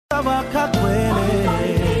wakagwele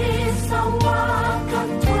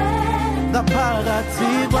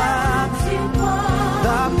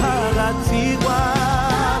ngaphakathi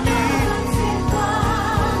kwami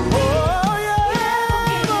oh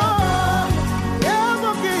yebo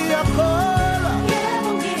ngiyakholwa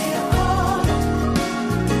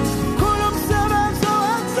kulo msebenzi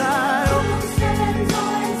owenzayo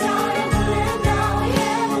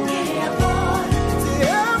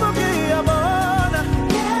yebo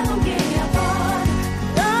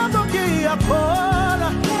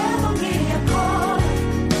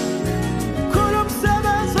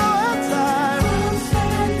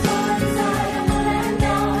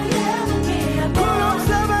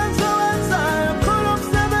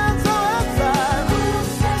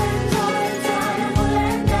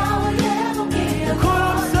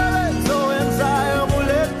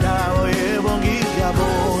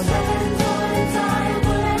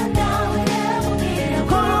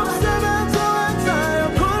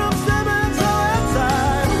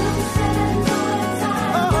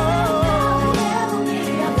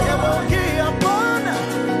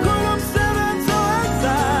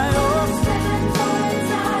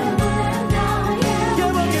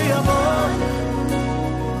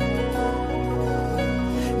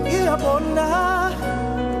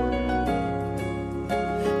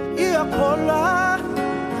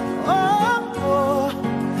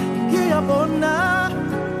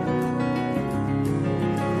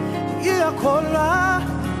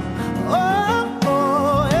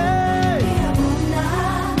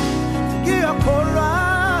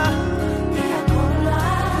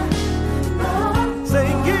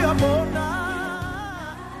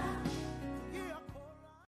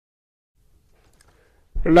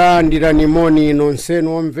Landirani moni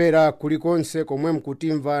nonsenu omvera kulikonse komwe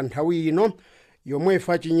mkutimva nthawi ino yomwe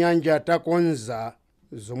ifa Chinyanja takonza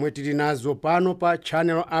zomwe tili nazo pano pa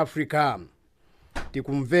Channel Africa.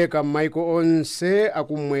 Tikumveka m'maiko onse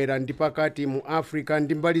akumwera ndi pakati mu Africa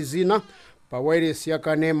ndi mbali zina pa wireless ya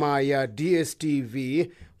kanema ya DSTV,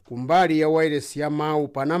 kumbali ya wireless ya mawu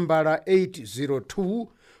pa nambala 802,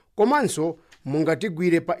 komanso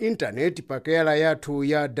mungatigwire pa internet pa kayala yathu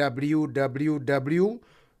ya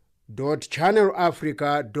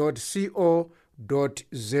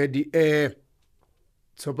www.channelafrica.co.za.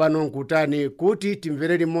 Tsopano nkutani kuti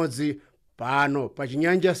timvere limodzi pano pa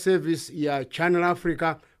Chinyanja service ya Channel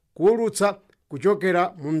Africa kuulutsa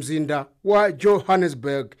kuchokera mu mzinda wa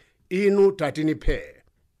Johannesburg. Inu tatinipe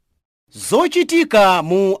zochitika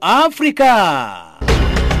mu Africa.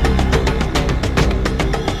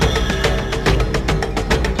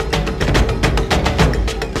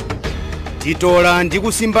 Titola ndi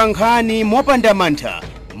kusimba nkhani mopanda mantha,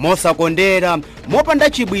 mosakondera, mopanda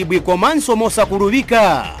chibwibwi komanso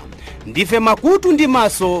mosakulubika. Ndife makutu ndi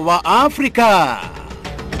maso wa Africa.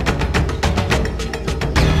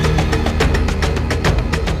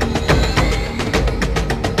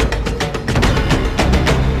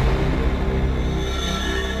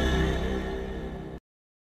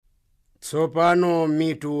 Tsopano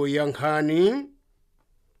mitu ya nkhani.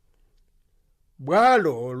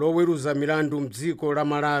 Bwalo loweruza milandu mdziko la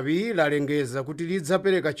Malawi lalengeza kuti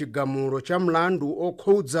lidzapereka chigamulo cha mlandu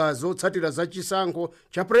okhudza zotsatira za chisankho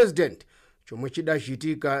cha president chomwe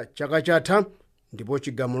chidachitika chaka chatha, ndipo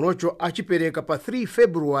chigamulocho achipereka pa 3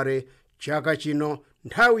 February chaka chino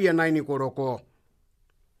nthawi ya 9 koloko.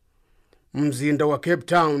 Mzinda wa Cape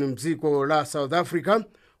Town mdziko la South Africa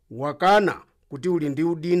wakana kuti uli ndi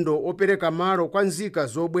udindo opereka malo kwa nzika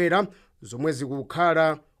zobwera zomwe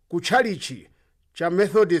zikukhala ku tchalichi cha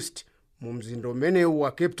Methodist mu mzinda umenewu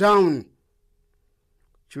wa Cape Town.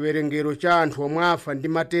 Chiwerengero cha anthu omwe afa ndi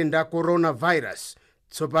matenda a coronavirus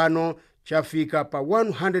tsopano chafika pa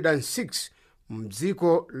 106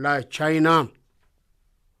 mdziko la China.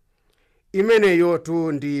 Imeneyo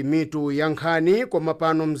tu ndi mitu ya nkhani, koma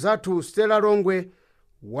pano mzathu Stella Longwe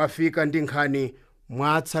wafika ndi nkhani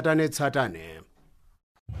mwatsatanetsatane.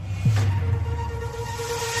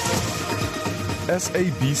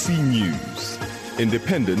 SABC News,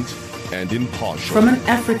 independent and impartial. From an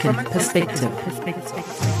African perspective.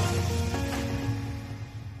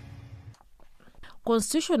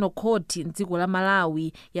 Constitutional Court mdziko la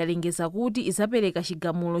Malawi yalengeza kuti izapereka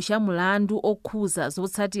chigamulo cha mulandu okhuza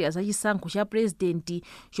zotsatira za chisankho cha president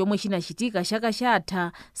chomwe chinachitika chaka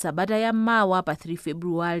chatha sabata ya mawa pa 3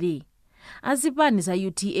 February. Azipani za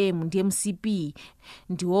UTM ndi MCP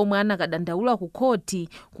ndi omwe anakadandaula ku khoti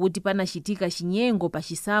kuti panachitika chinyengo pa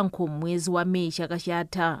chisankho mwezi wa Mei chaka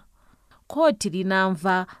chatha. Khoti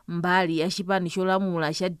linamva mbali ya chipani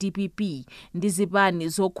cholamula cha DPP ndi zipani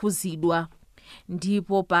zokhuzidwa.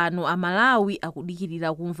 ndipo pano amalawi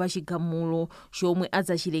akudikirira kumva chigamulo chomwe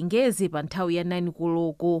adzachilengeze pa nthawi ya 9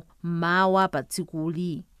 koloko mmawa pa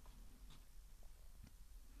tsikuli.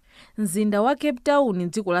 Mzinda wa Cape Town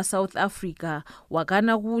m'dziko la South Africa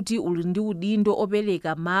wakana kuti uli ndi udindo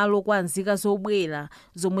opereka malo kwa nzika zobwera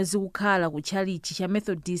zomwe zikukhala ku tchalichi cha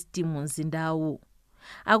Methodist mu mzindawu.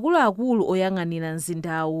 Akuluakulu oyang'anira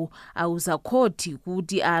mzindawu auza khoti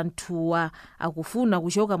kuti anthuwa akufuna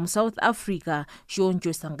kuchoka mu South Africa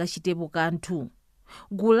choncho sangachitepo kanthu.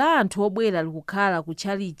 Gulu la anthu obwera likukhala ku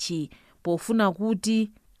tchalichi pofuna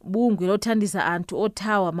kuti bungwe lothandiza anthu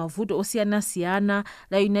othawa mavuto osiyanasiyana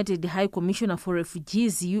la United High Commissioner for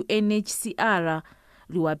Refugees UNHCR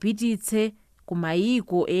liwapititse ku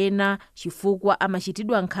mayiko ena chifukwa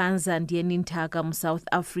amachitidwa nkhanza ndi eni nthaka mu South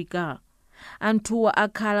Africa. Anthuwa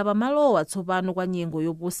akhala pamalowa tsopano kwa nyengo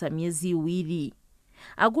yoposa miyezi 2.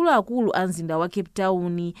 Akuluakulu a mzinda wa Cape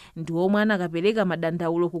Town ndi omwe anakapereka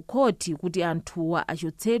madandaulo ku khoti kuti anthuwa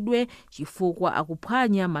achotsedwe chifukwa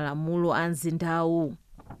akuphwanya malamulo a mzindawu.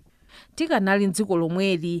 Tikanali m'dziko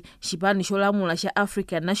lomweli, chipani cholamula cha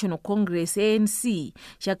African National Congress ANC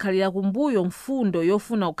chakhalira kumbuyo mfundo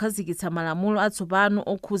yofuna kukhazikitsa malamulo atsopano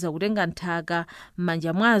okhuza kutenga nthaka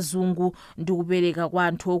m'manja mwa azungu ndi kupereka kwa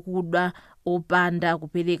anthu okuda opanda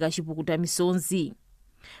kupereka chipukuta misonzi.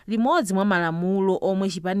 Limodzi mwa malamulo omwe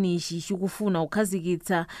chipanichi chikufuna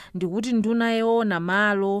kukhazikitsa ndikuti nduna yoona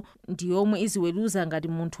malo ndi yomwe iziweruza ngati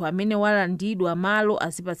munthu amene walandidwa malo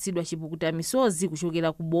azipatsidwa chipukuta misozi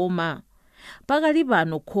kuchokera ku boma. Pakali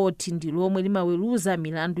pano khoti ndi lomwe limaweruza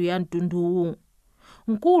milandu ya mtunduwu.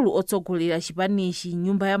 Mkulu otsogolera chipanichi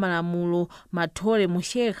nyumba ya malamulo Mathole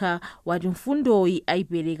Mushekha wati mfundoyi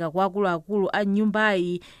ayipereka kwa akuluakulu a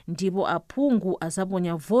nyumbayi ndipo aphungu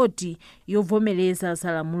azaponya voti yovomereza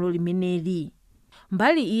salamulo limeneli.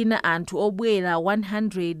 Mbali ina anthu obwera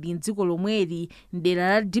 100 m'dziko lomweli mdera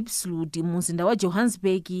la Diepsloot mu mzinda wa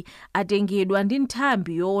Johannesburg atengedwa ndi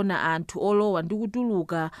nthambi yoona anthu olowa ndi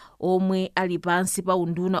kutuluka omwe ali pansi pa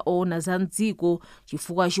unduna oona za mdziko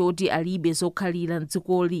chifukwa choti alibe zokhalira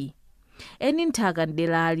m'dzikoli. Eni nthaka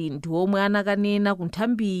mderali ndi omwe anakanena ku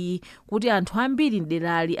nthambiyi kuti anthu ambiri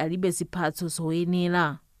mderali alibe ziphatso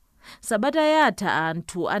zoyenera. Sabata yatha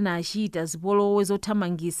anthu anachita zipolowe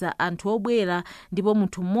zothamangisa anthu obwera ndipo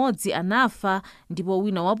munthu mmodzi anafa ndipo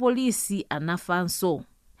wina wa polisi anafanso.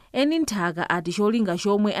 Eni nthaka ati cholinga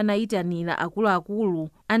chomwe anayitanira akuluakulu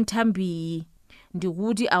a nthambiyi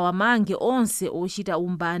ndikuti awamange onse ochita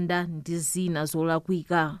umbanda ndi zina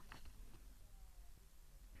zolakwika.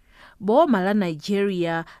 Boma la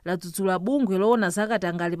Nigeria ladzudzula bungwe loona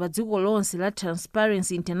zakatangale pa dziko lonse la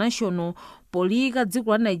Transparency International polika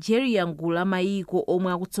dziko la Nigeria m'gulu la mayiko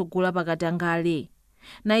omwe akutsogola pakatangale.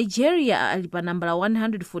 Nigeria ali pa nambala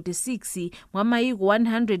 146 mwa mayiko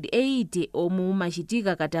 180 omwe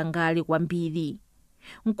umachitika katangale kwambiri.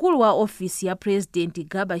 Mkulu wa ofisi ya President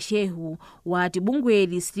Garba Shehu wati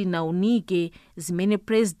bungweli silinaunike zimene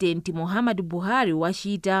President Muhammadu Buhari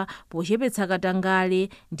wachita pochepetsa katangale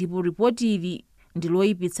ndipo ripotili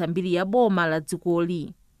ndiloyipitsa mbiri ya boma la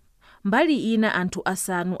dzikoli. Mbali ina anthu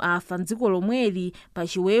asanu afa m'dziko lomweli pa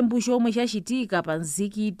chiwembu chomwe chachitika pa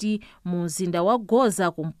mzikiti mu mzinda wa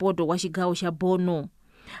Goza kumpoto kwa chigawo cha Bono.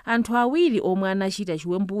 Anthu awiri omwe anachita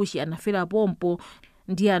chiwembuchi anafera pompo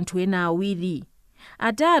ndi anthu ena awiri.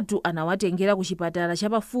 Atatu anawatengera ku chipatala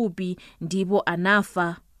chapafupi ndipo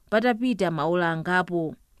anafa patapita maola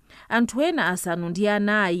angapo. Anthu ena asanu ndi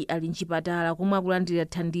anayi ali mchipatala komwe akulandira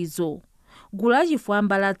thandizo. Gulu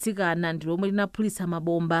lachifwamba la atsikana ndi lomwe linaphulitsa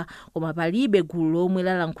mabomba koma palibe gulu lomwe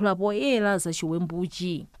lalankhula poyera za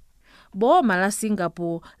chiwembuchi. Boma la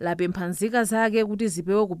Singapore lapempha nzika zake kuti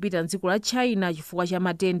zipewe kupita m'dziko la China chifukwa cha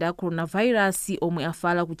matenda a coronavirus omwe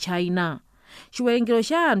afala ku China. Chiwerengero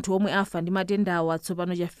cha anthu omwe afa ndi matendawa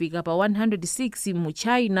tsopano chafika pa 106 mu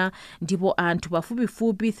China ndipo anthu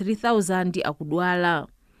pafupifupi 3,000 akudwala.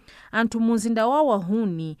 Anthu mu mzinda wa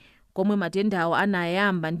Wuhan komwe matendawa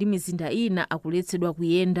anayamba ndi mizinda ina akuletsedwa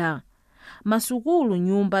kuyenda. Masukulu,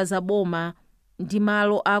 nyumba za boma ndi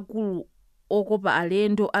malo akulu okopa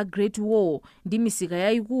alendo a Great Wall ndi misika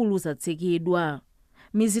yayikulu zatsekedwa.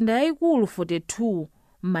 Mizinda yayikulu 42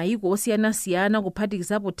 m'mayiko osiyanasiyana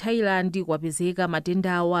kuphatikizapo Thailand kwapezeka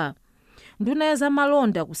matendawa. Nduna ya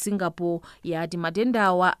zamalonda ku Singapore yati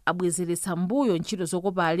matendawa abwezeretsa mbuyo ntchito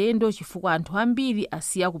zokopa alendo chifukwa anthu ambiri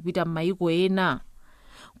asiya kupita m'mayiko ena.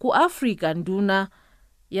 Ku Africa, nduna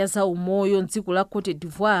ya zaumoyo m'dziko la Cote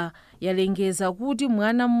d'Ivoire yalengeza kuti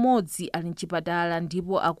mwana mmodzi ali mchipatala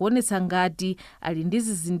ndipo akuonetsa ngati ali ndi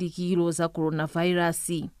zizindikiro za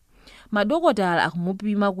coronavirus. Madokotala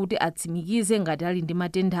akumupima kuti atsimikize ngati ali ndi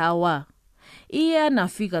matendawa. Iye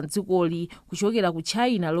anafika mdzikoli kuchokera ku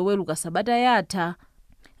China loweruka sabata yatha.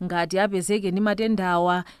 Ngati apezeke ndi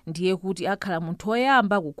matendawa ndiye kuti akhala munthu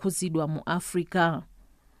woyamba kukhuzidwa mu Africa.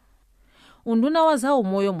 Unduna wa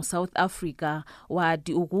zaumoyo mu South Africa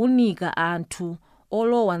wati ukuunika anthu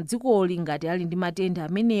olowa mdzikoli ngati ali ndi matenda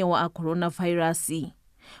amenewa a coronavirus.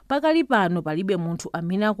 Pakali pano palibe munthu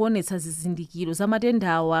amene akuonetsa zizindikiro za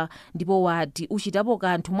matendawa, ndipo wati uchitapo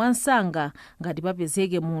kanthu mwansanga ngati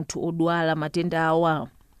papezeke munthu odwala matendawa.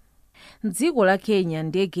 Mdziko la Kenya,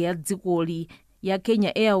 ndege ya dzikoli ya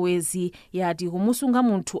Kenya Airways yati kumusunga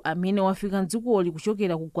munthu amene wafika mdzikoli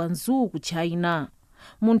kuchokera ku Guangzhou ku China.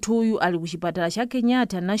 Munthuyu ali ku chipatala cha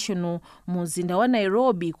Chinyanja National mu mzinda wa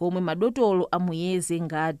Nairobi, komwe madotolo amuyeze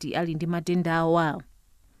ngati ali ndi matendawa.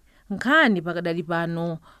 Nkhani pakadali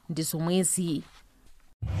pano ndi zomwezi.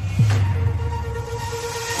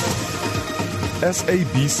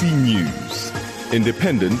 SABC News,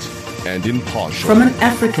 independent and impartial. From an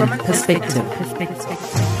African perspective.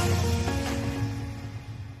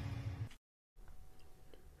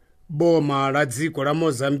 Boma la dziko la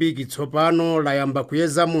Mozambiki tsopano layamba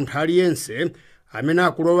kuyeza munthu aliyense amene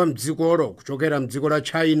akulowa mdzikolo kuchokera mdziko la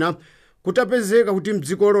China, kutapezeka kuti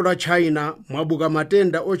mdzikolo la China mwabuka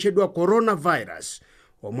matenda otchedwa coronavirus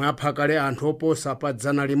omwe apha kale anthu oposa pa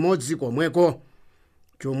 100 komweko.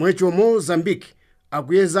 Chomwecho Mozambiki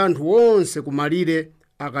akuyeza anthu onse kumalire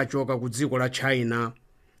akachoka ku dziko la China.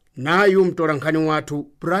 Nayu mtolankhani wathu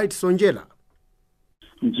Bright Sonjela.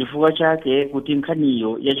 N'chifukwa chake kuti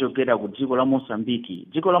nkhaniyo yachokera ku dziko la Mozambiki.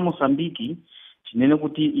 Dziko la Mozambiki chinene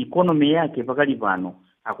kuti ikonomi yake pakali pano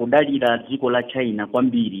akudalira dziko la China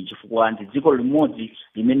kwambiri, chifukwa ndi dziko limodzi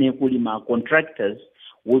limene kuli ma contractors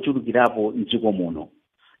wochulukirapo mdziko muno.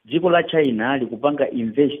 Dziko la China likupanga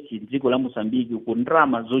invest dziko la Mozambiki ku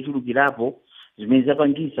ndalama zochulukirapo zimene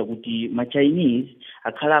zapangisa kuti ma Chinese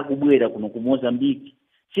akhala akubwera kuno ku Mozambiki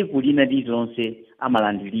tsiku lina lililonse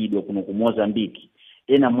amalandiridwa kuno ku Mozambiki.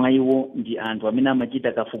 Ena mwa iwo ndi anthu amene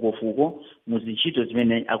amachita kafukufuku mu zintchito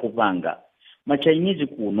zimene akupanga. Ma Chinese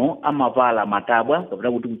kuno amavala matabwa,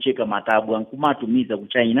 kapena kuti kucheka matabwa nkumatumiza ku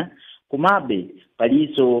China. Komabe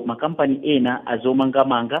palinso makampani ena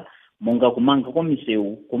azomangamanga, monga kumanga kwa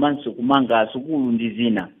misewu, komanso kumanga sukulu ndi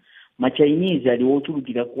zina. Ma Chinese ali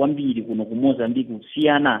wochulukira kwambiri kuno ku Mozambiki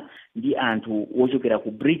kusiyana ndi anthu wochokera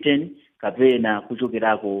ku Britain kapena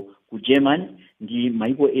kuchokerako ku Germany ndi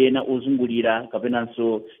maiko ena ozungulira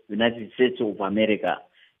kapenanso United States of America.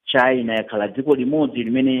 China yakhala dziko limodzi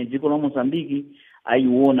limene dziko la Mozambiki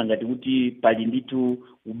ayiona ngati kuti pali ndithu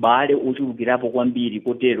ubale ochulukirapo kwambiri,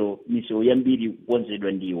 kotero misewu yambiri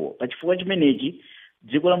kukonzedwa ndiwo. Pachifukwa chimenechi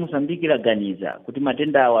dziko la Mozambiki laganiza kuti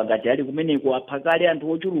matendawa ngati ali kumeneko apha kale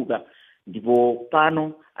anthu ochuluka, ndipo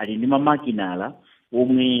pano ali ndi mamakinala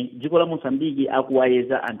omwe dziko la Mozambiki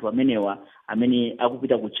akuwayeza anthu amenewa amene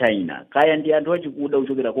akupita ku China. Kaya ndi anthu achikuda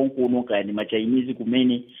kuchokera konkuno, kaya ndi ma Chinese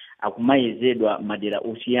kumene akumayezedwa madera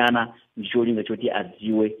osiyana, ndi cholinga choti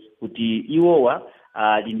adziwe kuti iwowa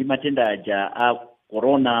ali ndi matenda aja a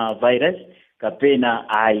coronavirus kapena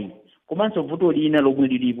ayi. Komanso vuto lina lomwe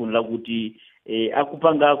lilipo lakuti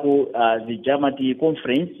akupangako zijamati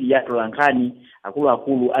conference ya tolankhani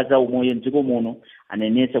akuluakulu azaumoyo mdziko muno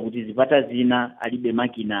anenetsa kuti zipata zina alibe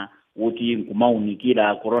makina woti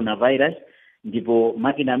nkumaunikira coronavirus, ndipo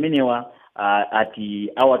makina amenewa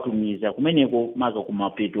ati awatumiza kumeneko maka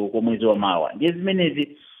kumapeto komwezi wa mawa. Ndiye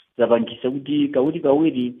zimenezi zapangisa kuti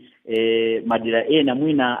kawiri madera ena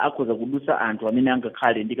mwina akhoza kudusa anthu amene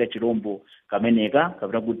angakhale ndi kachirombo kameneka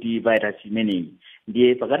kapena kuti virus imeneyi.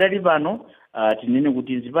 Ndiye pakadali pano tinene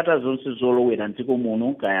kuti zipata zonse zolowera mdziko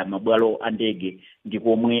muno kaya mabwalo a ndege ndi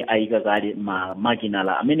komwe ayika kale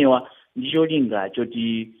makinala amenewa ndi cholinga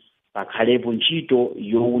choti pakhalepo ntchito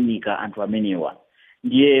yowunika anthu amenewa.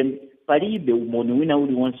 Ndiye palibe umboni wina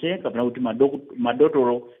uliwonse kapena kuti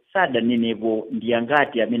madotolo sadanenepo ndi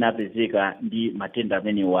angati amene apezeka ndi matenda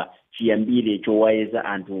amenewa chiyambire chowayeza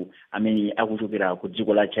anthu amene akuchokera ku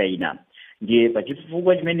dziko la China. Ndiye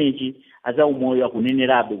pachifukwa chimenechi azaumoyo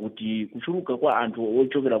akunenerabe kuti kuchuluka kwa anthu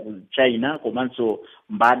ochokera ku China komanso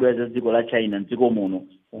mbadwa za dziko la China mdziko muno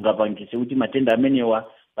ungapangise kuti matenda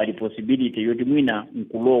amenewa pali possibility yoti mwina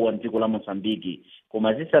nkulowa mdziko la Mozambiki.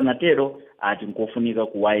 Koma zisanatero ati nkofunika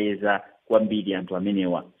kuwayeza kwambiri anthu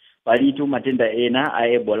amenewa. Palitu matenda ena a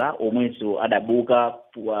Ebola omwenso adabuka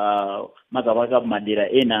makamaka madera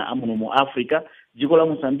ena amuno mu Africa. Dziko la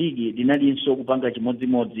Mozambiki linalinso kupanga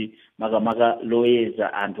chimodzimodzi makamaka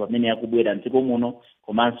loyeza anthu amene akubwera mdziko muno,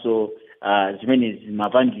 komanso zimene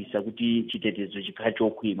zimapangisa kuti chitetezo chikhala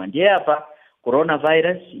chokhwima. Ndiye apa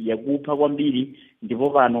coronavirus yakupha kwambiri, ndipo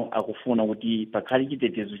pano akufuna kuti pakhale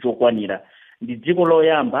chitetezo chokwanira. Ndi dziko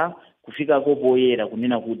loyamba kufikako poyera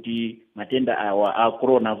kunena kuti matenda awa a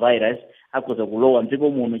coronavirus akhoza kulowa mdziko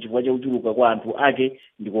muno chifukwa cha kuchuluka kwa anthu ake,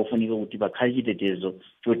 ndikofunika kuti pakhale chitetezo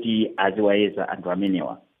choti aziwayeza anthu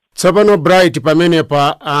amenewa. Tsopano Bright,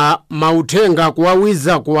 pamenepa mauthenga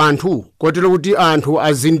kuwawiza ku anthu kotero kuti anthu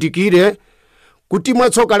azindikire kuti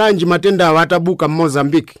mwatsoka lanji matenda awa atabuka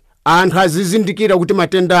m'Mozambique, anthu azizindikira kuti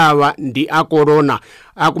matenda awa ndi a corona.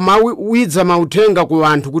 Akumawiza mauthenga ku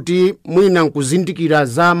anthu kuti mwina nkuzindikira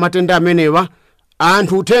za matenda amenewa,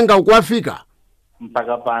 anthu uthenga ukuwafika.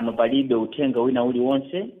 Mpaka pano palibe uthenga wina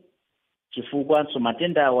uliwonse, chifukwanso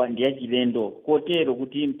matenda awa ndi achilendo kotero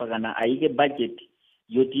kuti mpakana ayike budget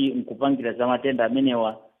yoti nkupangira za matenda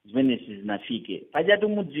amenewa zimenezi zinafike. Pachatu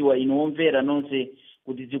mudziwa inu omvera nonse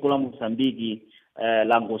kuti dziko la Mozambique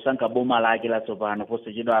langosankha boma lake latsopano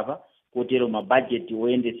posachedwa apa, kotero mabudget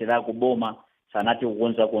oyendeserako boma sanati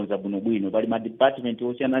kukonza bwinobwino. Pali madepartment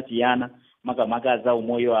osiyanasiyana makamaka za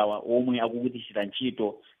umoyo awa omwe akugwiritsira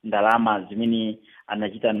ntchito ndalama zimene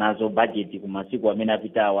anachita nazo budget ku masiku amene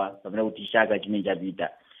apitawa pamene kuti chaka chimene chapita.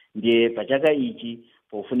 Ndiye pachaka ichi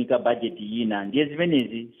pofunika budget ina, ndiye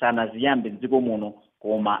zimenezi sanaziyambe mdziko muno,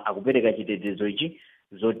 koma akupereka chitetezo ichi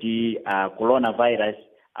zoti coronavirus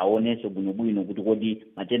aonenso bwinobwino kuti kodi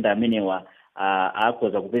matenda amenewa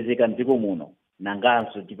akhoza kupezeka mdziko muno,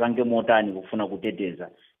 nanganso tipange motani kufuna kuteteza.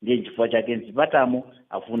 Ndiye chifukwa chake mzipatamo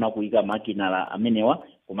afuna kuyika makina amenewa,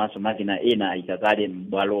 komanso makina ena ayikakale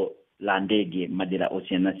m'bwalo la ndege madera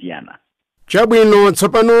osiyanasiyana. Chabwino,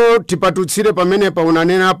 tsopano tipatutsire pamenepa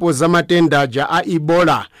unanenapo za matenda aja a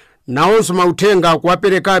Ebola. Nawonso mauthenga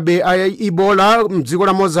kuwaperekabe a Ebola mdziko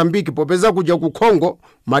la Mozambique popeza kuja ku Congo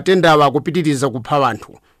matenda awa akupitiriza kupha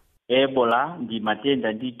anthu. Ebola ndi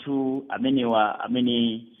matenda ndithu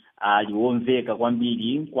amene aliwomveka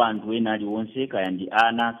kwambiri kwa anthu ena aliwonse, kaya ndi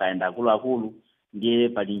ana kaya ndi akuluakulu. Ndiye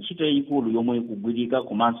pali ntchito yayikulu yomwe ikugwirika,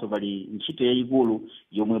 komanso pali ntchito yayikulu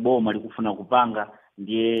yomwe boma likufuna kupanga.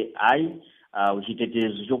 Ndiye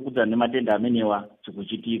chitetezo chokudzana ndi matenda amenewa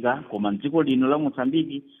chikuchitika, koma mdziko lino la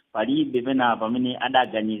Mozambique palibe pena pamene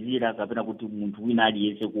adaganizira kapena kuti munthu wina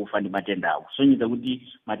aliyense kufa ndi matenda awo. Kusonyeza kuti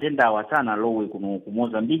matenda awa sanalowe kuno ku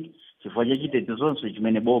Mozambique chifukwa cha chitetezonso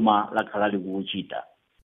chimene boma lakhala likuchita.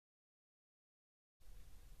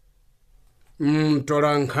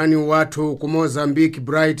 Mtolankhani wathu ku Mozambique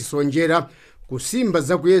Bright Sonjera kusimba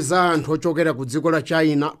zakuyeza anthu ochokera ku dziko la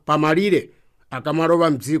China pamalire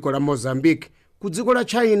akamalowa mdziko la Mozambique ku dziko la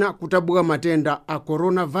China kutabuka matenda a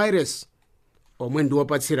coronavirus omwe ndi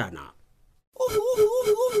opatsirana.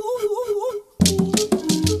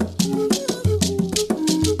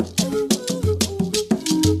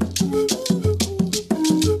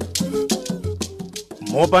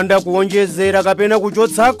 mopanda kuonjezera kapena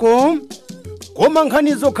kuchotsako, koma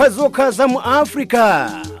nkhani zokhazokha za mu Africa.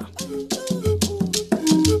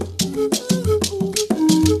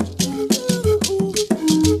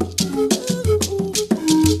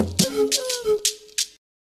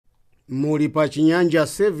 Muli pa Chinyanja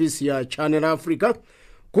service ya Channel Africa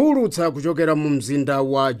kuulutsa kuchokera mu mzinda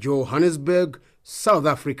wa Johannesburg, South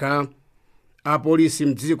Africa. Apolisi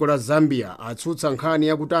mdziko la Zambia atsutsa nkhani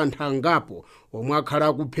yakuti anthu angapo omwe akhala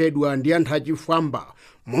akuphedwa ndi anthu achifwamba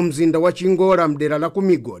mu mzinda wa Chingola mdera la ku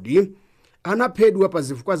Migodi anaphedwa pa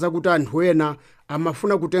zifukwa zakuti anthu ena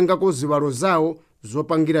amafuna kutengako ziwalo zawo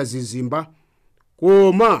zopangira zizimba,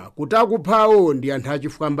 koma kuti akuphawo ndi anthu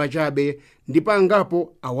achifwamba chabe ndipo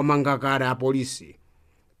angapo awamanga kale apolisi.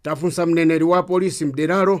 Tafunsa mneneri wa polisi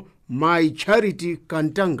mderalo Mai Charity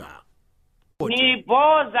Kantanga. Ni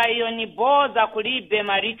boza kulibe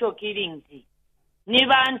maricho killings. Ni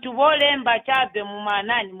bantu bolemba chabe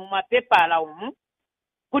mu mapepala umu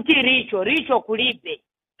kuti richo kulibe.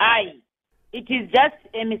 It is just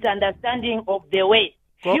a misunderstanding of the way.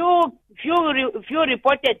 Few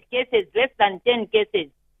reported cases, less than 10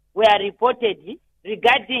 cases, were reported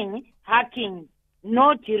regarding hacking,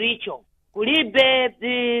 not richo. Kulibe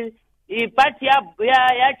the party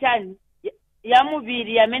ya chani ya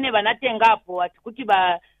mubiri yamene banatengapo ati kuti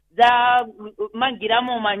za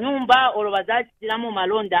mangiramo manyumba olo bazatiramo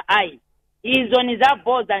malonda izo ni za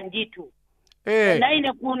boza nditu. Na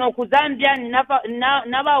ine kuno kuzambia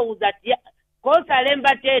nabauza kosa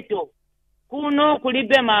lemba teto kuno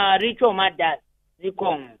kulibe maricho madas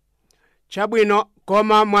zikomo. Chabwino,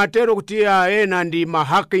 koma mwatero kuti ena ndi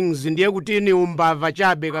hackings, ndiye kuti ni umbava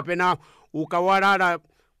chabe kapena ukawalala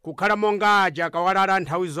kukhala monga aja akawalala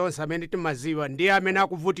nthawi zonse amene timaziwa ndiye amene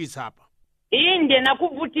akuvutitsa apa. Inde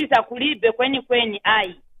nakuvutitsa kulibe kweni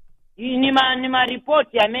ni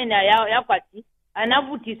maripoti amene yakwati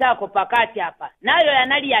anavutisako pakati apa nayo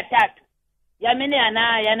yanali ya tatu yamene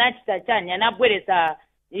yanachita chani yanabweresa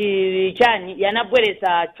chani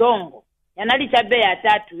yanabweresa chongo yanali chabe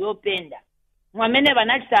yatatu yopenda mwamene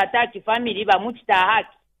vanachita ataki family vamuchita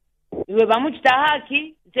haki iwe vamuchita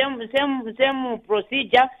haki same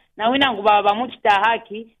procedure na winangu vamuchita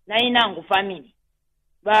haki na inangu family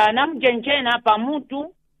vanamjenjena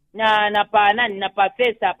pamutu na pa nani na pa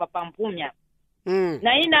pesa pa pampumya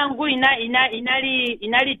na inangu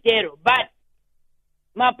inali tero but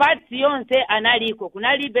mapatsi yonse analiko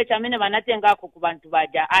kunalibe chamene vanatengako ku bantu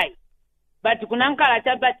baja ai but kunankala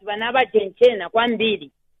chabati vanaba jenchena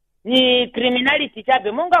kwambiri ni criminality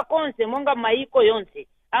chabe monga konse monga maiko yonse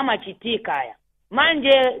amachitika aya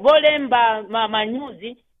manje volemba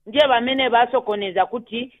manyuzi ndiye vamene vasokoneza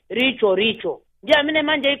kuti richo ndiye amene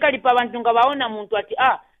manje ikalipa vantu nga vaona muntu ati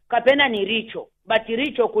kapena ni richo but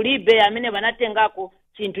richo kulibe amene vanatengako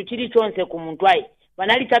chintu chili chonse ku muntu ai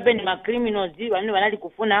vanali chabe ni macriminals vamene vanali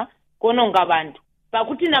kufuna kononga vantu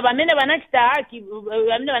pakuti na vamene vanachita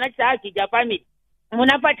haki ja family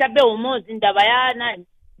munapa chabe umozi ndava ya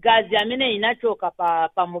gazi amene inachoka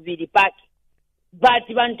pa muviri pake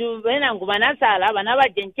but vantu venangu vanasala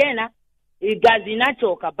vanavajenchena gazi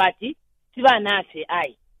inachoka but sivanafe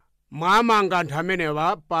ai mwamanga anthu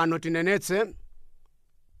amenewa pano tinenetse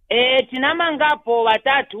tinamangapo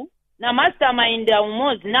vatatu na mastermind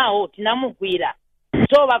umozi nawo tinamugwira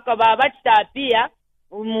so vachita apia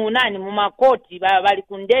munani mumakoti vali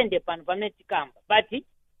kundende pano pamene tikamba but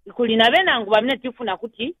kulina venangu vamene tifuna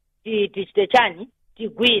kuti tichite chani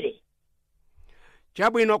tigwire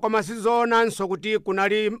chabwino koma sizoonanso kuti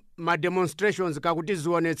kunali mademonstrations kakuti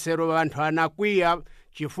zionetsero vanthu anakwiya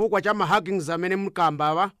chifukwa cha mahackings amene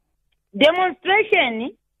mkambava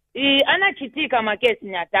demonstration anachitika makesi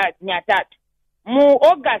nyatatu mu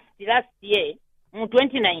August last year mu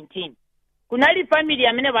 2019 kunali family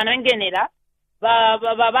amene vanangenera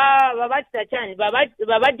vavachita chani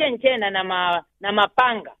vavajenchena na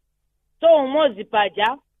mapanga so umozi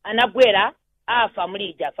paja anabwera afa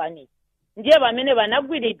mulija family ndiye vamene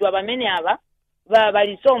vanagwiridwa vamene ava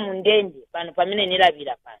valiso mundende pano pamene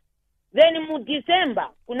nilavira pano then mu December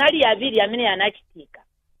kunali aviri amene anachitika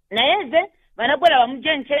nayeze vanabwera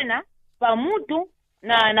vamujenchena pamutu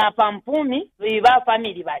na pampumi va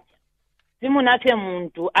family vaja simunafe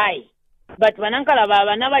muntu ai but vanankala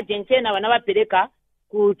vanavajenchena vanavapereka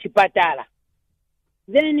ku chipatala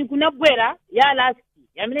then kunabwera ya last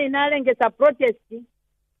amene inalengesa protest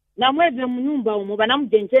na mweze munyumba umo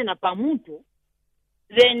vanamujenchena pamutu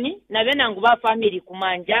then na venangu va family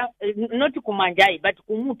kumanja not kumanja ai but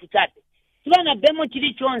kumutu chape sivana bemo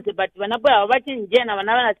chili chonse but vanabwera vachenjena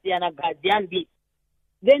vanavanasiyana gazi yambiri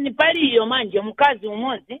then pali iyo manje mukazi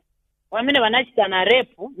umozi wamene vanachita na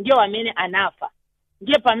repu ndiyo wamene anafa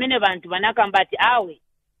ndiye pamene vantu vanakambati awe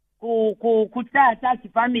kutata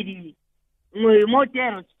chifamily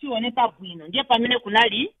motero chichioneka bwino ndiye pamene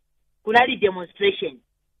kunali demonstration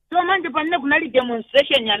so manje pamene kunali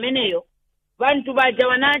demonstration yameneyo vantu vaja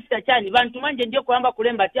vanachita chani vantu manje ndiye kuamba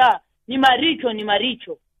kulemba ni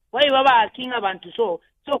maricho waiva vahakinga vantu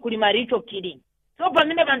so kuli maricho killing so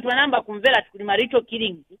pamene vantu vanamba kumvera kuli maricho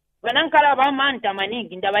killing vanankala vamanta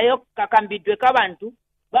maningi ndavayo kakambidwe ka vantu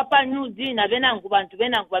vapa nyuzi na venangu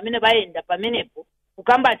vamene vaenda pamenepo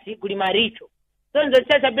kukambati kuli maricho so nzo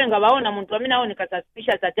chachapenga vaona muntu amene aoneka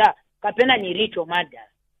suspicious ati kapena ni richo madara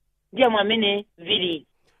ndiye mwamene vilili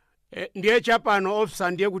ndiye chapano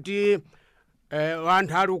officer ndiye kuti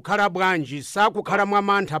vanthu ali kukhala bwanji sakukhala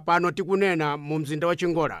mwamantha pano tikunena mu mzinda wa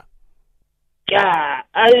Chingola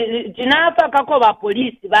tinafa kako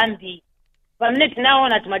vapolisi vambiri pamene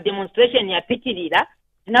tinaona demonstration yapitirira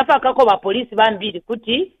tinafa kako vapolisi vambiri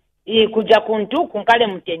kuti kuja kuntu kunkale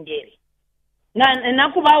mtendere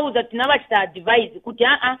nakuvauza tinavachita advise kuti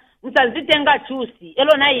musazitenga chusi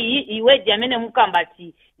elo na iweji amene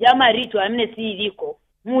mukambati ya maricho amene siiliko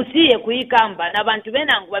musiye kuikamba na vantu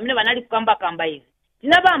venangu vamene vanali kukamba ivi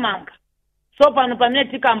tinavamanga so pano pamene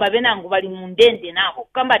tikamba venangu vali mundende navo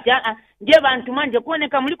kukambati ndiye vantu manje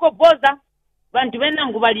kuoneka muliko boza vantu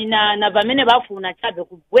venangu vali na vamene vafuna chabe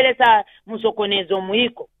kubweresa musokonezo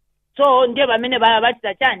muiko so ndiye vamene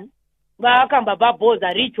vachita chani vakamba vaboza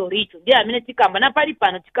richo ndiye amene tikamba napali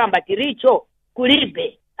pano tikamba tiricho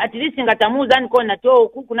kulibe atilisi ngatamuza nikona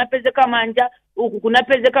uku kunapezeka manja uku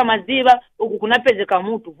kunapezeka maziva uku kunapezeka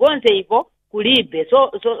mutu vonse ivo kulibe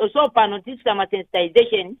so pano tisita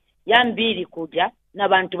sensitization yambiri kuja na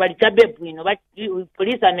vantu valichabe bwino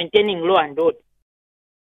police are maintaining law and order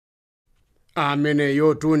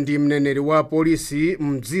ameneyo ndi mneneri wa polisi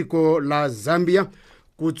mdziko la Zambia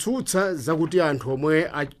kutsutsa zakuti anthu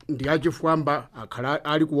omwe ndi achifwamba akhala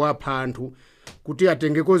ali kuwapha anthu kuti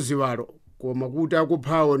atengeko ziwalo koma kuti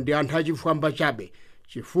akuphawo ndi anthu achifwamba chabe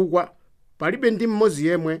chifukwa palibe ndi mmodzi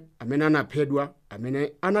yemwe amene anaphedwa,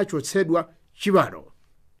 amene anachotsedwa chibalo.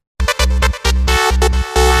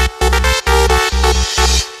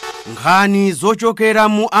 nkhani zochokera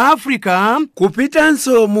mu africa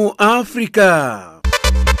kupitanso mu africa.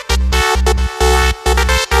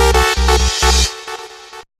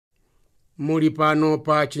 Muli pano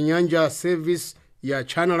pa Chinyanja service ya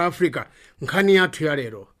Channel Africa. Nkhani yathu ya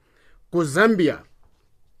lero, ku Zambia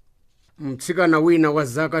mtsikana wina wa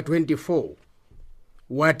zaka 24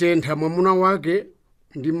 watentha mwamuna wake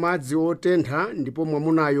ndi madzi otentha, ndipo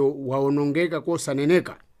mwamunayo waonongeka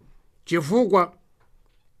kosaneneka chifukwa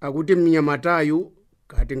akuti mnyamatayu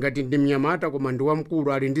kati ngati ndi mnyamata koma ndi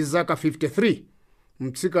wamkulu, ali ndi zaka 53,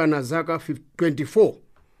 mtsikana zaka 24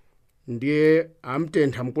 ndiye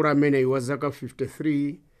amtentha mkulu ameneyu wa zaka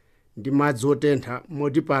 53 ndi madzi otentha,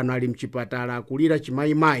 moti pano ali mchipatala akulira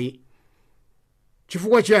chimayimayi.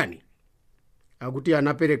 Chifukwa chani? Akuti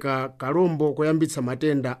anapereka kalombo koyambitsa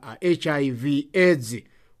matenda a HIV AIDS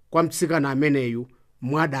kwa mtsikana ameneyu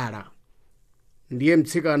mwadala. Ndiye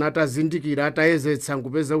mtsikana atazindikira, atayezetsa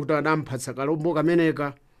nkupeza kuti adamphatsa kalombo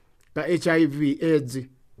kameneka ka HIV AIDS,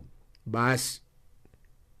 basi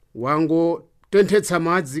wango tenthetsa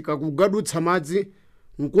madzi, kakugadutsa madzi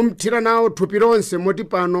nkumthira nawo thupi lonse, moti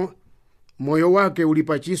pano moyo wake uli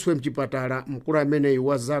pachiswe mchipatala mkulu ameneyu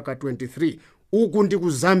wa zaka 23. Uku ndi ku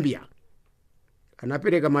Zambia.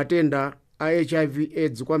 Anapereka matenda a HIV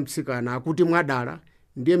AIDS kwa mtsikana akuti mwadala,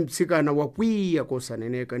 ndiye mtsikana wakwiya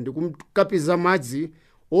kosaneneka ndi kumkapiza madzi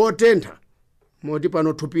otentha, moti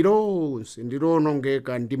pano thupi lonse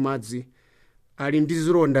ndilonongeka ndi madzi, ali ndi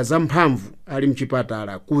zilonda zamphamvu, ali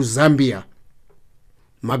mchipatala ku Zambia.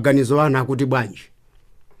 Maganizo ana akuti bwanji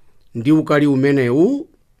ndi ukali umenewu,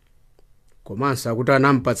 komanso akuti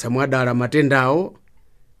anampatsa mwadala matendawo,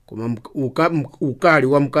 koma ukali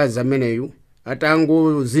wa mkazi ameneyu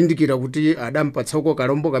atangozindikira kuti adampatsa uko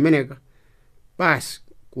kalombo kameneka, basi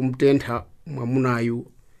kumtentha mwamunayu.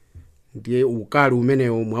 Ndiye ukali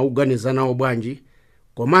umenewu mwauganiza nawo bwanji?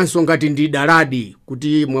 Komanso ngati ndi daladi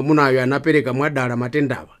kuti mwamunayu anapereka mwadala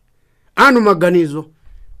matendawa, anu maganizo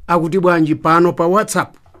akuti bwanji pano pa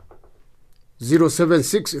WhatsApp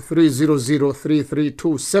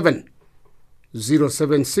 07630033327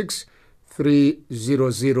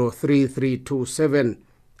 07630033327.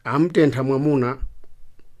 amtentha mwamuna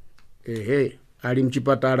ali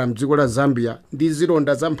mchipatala mdziko la Zambia ndi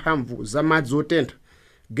zilonda zamphamvu za madzi otentha.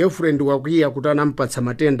 Girlfriend wakwiya kuti anampatsa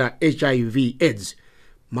matenda HIV AIDS.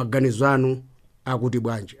 Maganizo anu akuti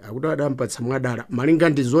bwanji? Akuti adampatsa mwadala malinga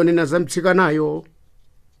ndi zonena za mtsikanayo.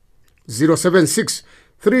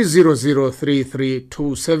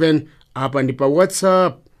 07630033327 apa ndi pa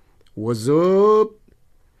WhatsApp. What's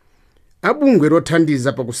abungwe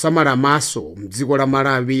lothandiza pakusamala maso mdziko la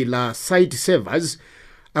Malawi la Sight Savers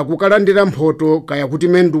akukalandira mphoto kaya kuti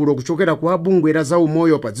mendulo kuchokera kwa abungwe la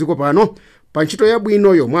zaumoyo pa dziko pano pa ntchito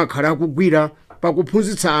yabwino yomwe akhala akugwira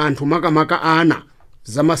pakuphunzitsa anthu makamaka ana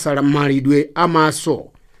za masamalidwe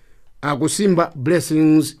amaso. Akusimba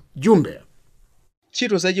Blessings Jumbe.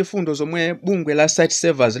 ntchito zachifundo zomwe bungwe la Sight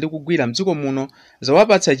Savers likugwira mdziko muno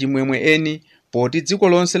zawapatsa chimwemwe eni, poti dziko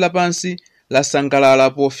lonse lapansi lasangalala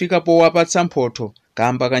pofika powapatsa mphotho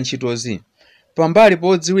kamba ka ntchitozi. Pambali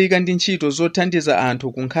podziwika ndi ntchito zothandiza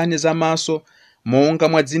anthu ku nkhani za maso monga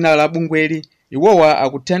mwa dzina la bungweli, iwowa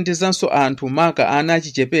akuthandizanso anthu maka ana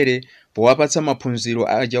achichepere powapatsa maphunziro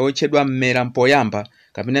aja otchedwa mmera mpoyamba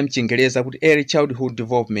kapena mchingereza kuti Early Childhood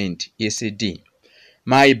Development ECD.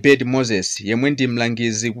 Mayi Bed Moses yemwe ndi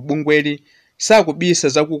mlangizi ku bungweli sakubisa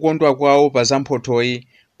za kukondwa kwawo pa za mphothoyi,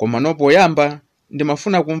 koma nopoyamba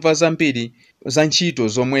ndimafuna kumva zambiri za ntchito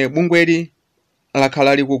zomwe bungweli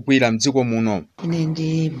lakhala likugwira mdziko muno. Ine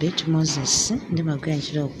ndi Bed Moses ndimagwira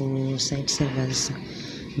ntchito ku Sight Savers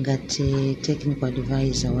ngati technical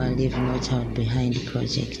advisor wa Leave No Child Behind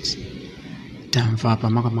project. Tamva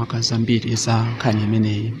makamaka zambiri za nkhani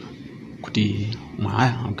imeneyi kuti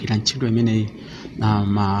mwagwira ntchito imeneyi na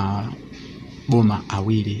maboma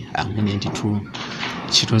awiri amene ndithu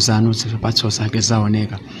ntchito zanu zipatso zake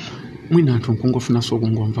zaoneka. Mwina anthu nkungofunanso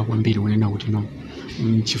kungomva kwambiri kunena kuti no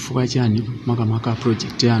chifukwa chani makamaka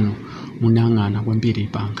project yanu munang'ana kwambiri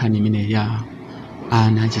pa nkhani imeneyi ya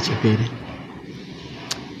ana achichepere.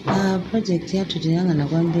 Project yathu tinang'ana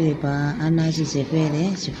kwambiri pa ana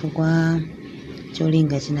achichepere chifukwa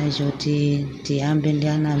cholinga chinayi choti tiyambe ndi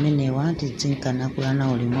ana amenewa tidzinkana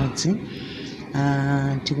nawo limodzi.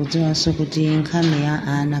 Tikudziwanso kuti nkhani ya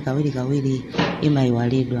ana kawirikawiri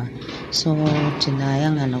imayiwalidwa, so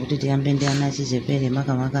tinayang'ana kuti tiyambe ndi ana achichepere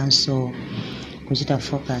makamakanso kuchita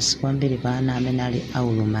focus kwambiri pa ana amene ali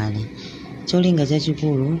aulumali. cholinga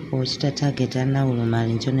chachikulu pochita target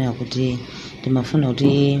anaulumali nchonera kuti timafuna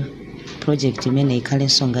kuti project imene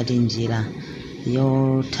ikhalenso ngati njira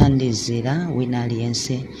yothandizira wina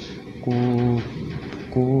aliyense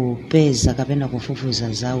kupeza kapena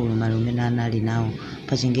kufufuza za ulumali umene anali nawo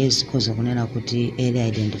pachingezi khoza kunena kuti early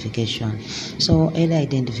identification. So early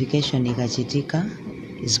identification ikachitika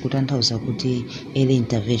zikutanthauza kuti early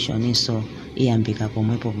intervention iso iyambika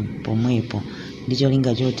pomwepo ndicho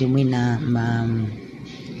linga choti mwina ma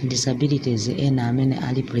disabilities ena amene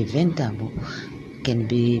ali preventable can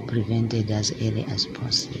be prevented as early as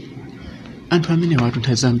possible. Anthu amene watu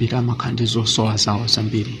nthawi zambiri amakhala ndi zosowa zawo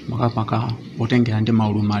zambiri makamaka potengera ndi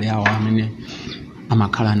maulumali awo amene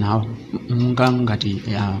amakhala nawo ngati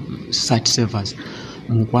site savers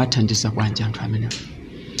mukuwathandiza bwanji anthu amene?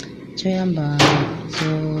 Choyamba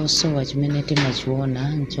chosowa chimene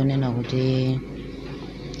timachiona nchonena kuti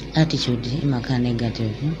attitude imakhala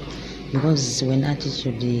negative, because when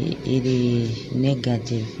attitude ili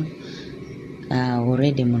negative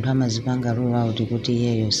already munthu amazipanga rule out kuti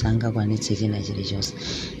iyeyo sangakwanitse china chilichonse.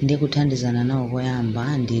 Ndi kuthandizana nawo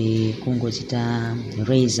koyamba ndi kungochita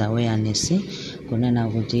raise awareness kunena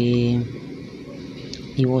kuti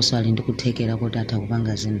iwonso ali ndi kuthekera kuti atha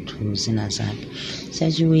kupanga zinthu zina zake.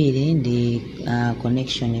 Chachiwiri ndi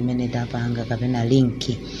connection imene tapanga kapena link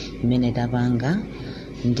imene tapanga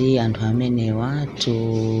ndi anthu amenewa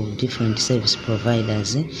to different service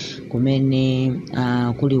providers kumene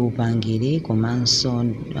kuli upangiri komanso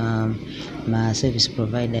ma service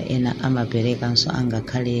provider ena amaperekanso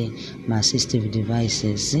angakhale ma assistive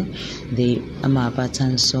devices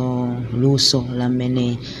amapatsanso luso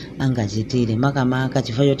lamene angachitire makamaka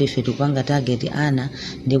chifukwa choti ife tikupanga target ana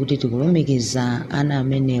ndi kuti tikulumikiza ana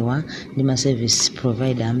amenewa ndi ma service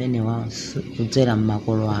provider amenewa kudzera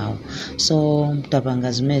mmakolo awo. So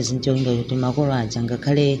tapanga zimezi ncholinga kuti makolo aja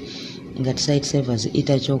ngakhale ngati site savers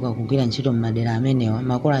itachoka kugwira ntchito mmadera amenewa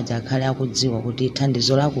makolo aja akhale akudziwa kuti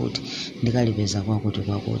thandizo lakuti ndikalipeza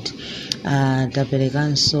kwakuti.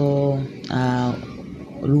 Taperekanso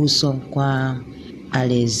luso kwa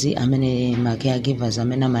alezi amene ma caregivers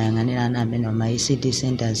amene amayang'anira ana amene ma ECD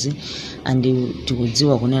centers andi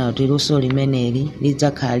tikudziwa kunena kuti luso limeneli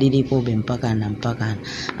lidzakhala lilipobe mpakana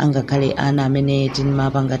angakhale ana amene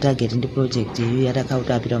timapanga target ndi project iyi yatakhala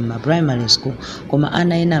kuti apita mu primary school koma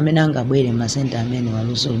ana ena amene angabwere ma center amene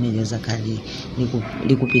waluso limene lidzakhala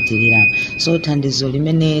likupitirira. So thandizo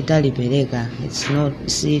limene talipereka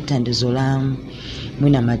si thandizo la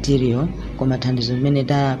mwina material koma thandizo limene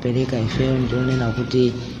tapereka ifeyo ndionena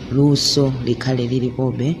kuti luso likhale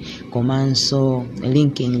lilipobe komanso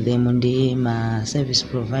linking them ndi ma service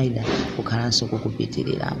provider kukhalanso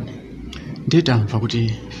kukupitirirabe. Nditamva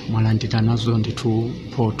kuti mwalandira nazo ndithu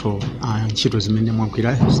mphoto ntchito zimene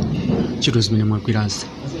mwagwirazi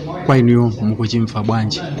kwa inuyo mukuchimva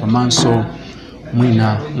bwanji komanso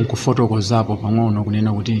mwina nkufotokozapo pang'ono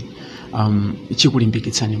kunena kuti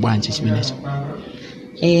chikulimbikitsani bwanji chimenechi?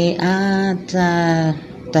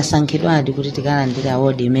 Tasankhidwadi kuti tikalandira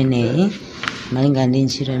award imeneyi malinga ndi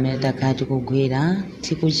ntchito imene takhala tikugwira.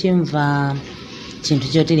 Tikuchimva chinthu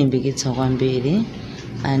chotilimbikitsa kwambiri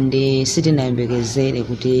andi sitinayembekezere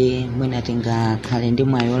kuti mwina tingakhale ndi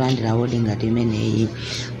mwayi olandira award ngati imeneyi,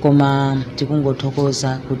 koma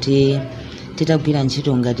tikungothokoza kuti titagwira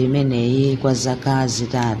ntchito ngati imeneyi kwa zaka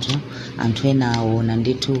zitatu anthu ena aona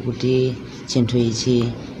ndithu kuti chinthu ichi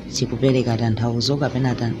chikupereka tanthauzo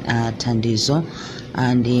kapena thandizo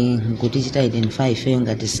andi kuti chita identify ifeyo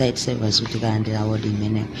ngati site savers kuti kalandira award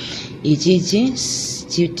imeneyi. Ichichi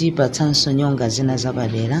chitipatsanso nyonga zina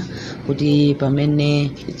zapadera kuti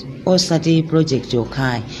pamene osati project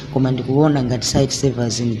yokhayi koma ndikuona ngati site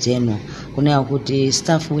savers in general kunena kuti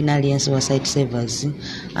staff wina aliyense wa site savers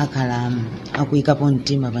akhala akuyikapo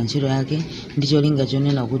mtima pa ntchito yake ndi cholinga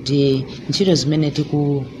chonena kuti ntchito zimene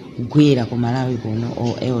tikugwira ku Malawi kuno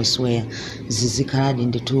or elsewhere zizikhaladi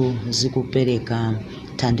ndithu zikupereka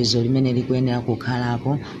thandizo limene likuyenera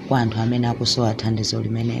kukhalapo kwa anthu amene akusowa thandizo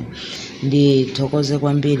limene. Ndithokoze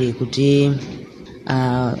kwambiri kuti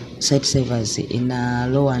site savers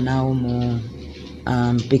inalowa nawo mu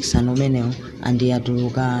mpikisano umenewu andi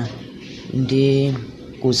yatuluka ndi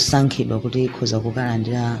kusankhidwa kuti ikhoza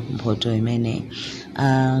kukalandira mphoto imene.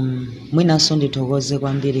 Mwinanso ndithokoze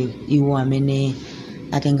kwambiri iwo amene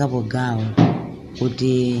atengapo gawo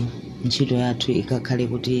kuti ntchito yathu ikakhale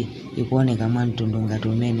kuti ikuoneka mwa mtundu ngati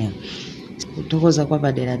umene. Kuthokoza kwa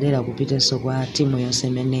paderadera kupitenso kwa timu yonse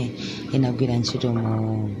imene inagwira ntchito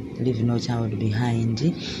mu Leave No Child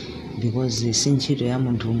Behind, because si ntchito ya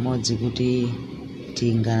munthu mmodzi kuti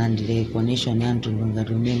tingalandire connection ya mtundu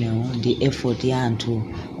ngati umenewo ndi effort ya anthu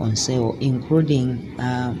onsewo including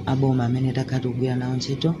aboma amene takhati kugwira nawo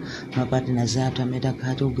ntchito, mapartners athu amene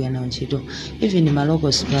takhati kugwira nawo ntchito, even ma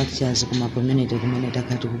local structures kuma community kumene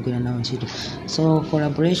takhati kugwira nawo ntchito. So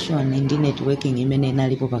collaboration ndi networking imene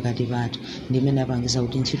inalipo pakati pathu ndi imene apangisa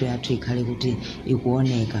kuti ntchito yathu ikhale kuti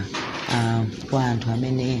ikuoneka kwa anthu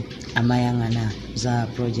amene amayang'ana za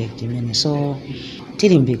project imene. So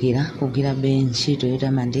tilimbikira kugwira ntchito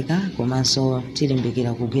yotamandika, komanso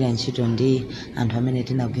tilimbikira kugwira ntchito ndi anthu amene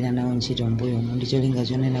tinagwira nawo ntchito mbuyomu, ndi cholinga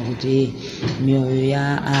chonena kuti miyoyo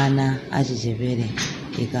ya ana achichepere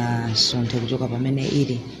ikasunthe kuchoka pamene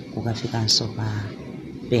ili kukafikanso pa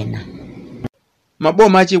pena.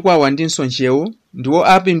 Maboma achikwawa ndi nsonchewu ndiwo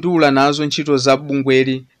apindula nazo ntchito za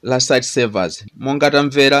bungweli la site savers. Monga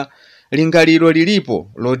tamvera, lingaliro lilipo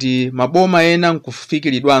loti maboma ena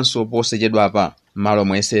nkufikiridwanso posachedwapa. Malo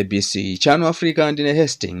mwa SABC Channel Africa ndine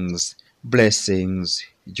Hastings Blessings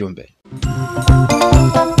Jumbe.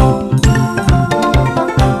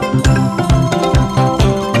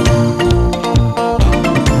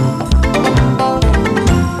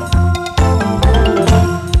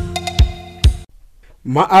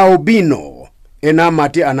 Maaubino ena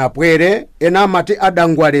amati anapwere, ena amati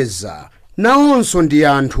adangwaleza, nawonso ndi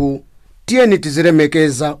anthu. Tiyeni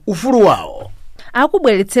tizilemekeza ufulu wawo.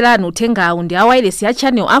 Akubweretserani uthengawu ndi awayilesi ya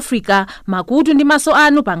Channel Africa, makutu ndi maso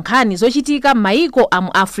anu pa nkhani zochitika m'mayiko a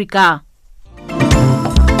mu Africa.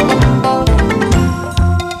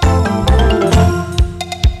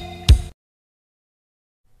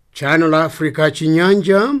 Channel Africa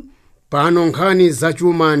Chinyanja, pano nkhani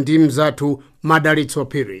zachuma ndi mzathu Madalitso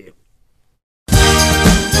Phiri.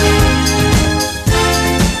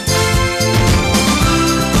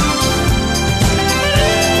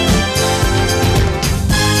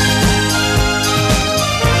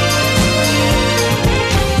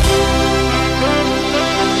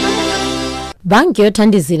 Banki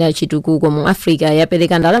yothandizira chitukuko mu Africa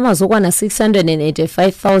yapereka ndalama zokwana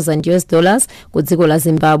 $685,000 ku dziko la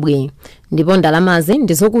Zimbabwe. Ndipo ndalamazi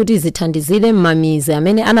ndizokuti zithandizire m'mamizi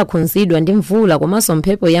amene anakhunzidwa ndi mvula komanso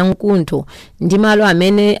mphepo ya mkuntho ndi malo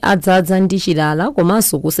amene adzadza ndi chilala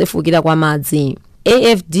komanso kusefukira kwa madzi.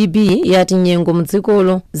 AFDB yati nyengo mu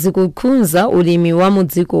dzikolo zikukhunza ulimi wa mu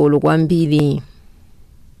dzikolo kwambiri.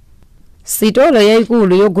 Sitolo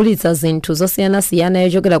yaikulu yogulitsa zinthu zosiyanasiyana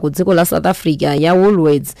yochokera ku dziko la South Africa ya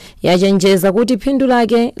Woolworths yachenjeza kuti phindu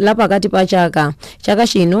lake lapakati pa chaka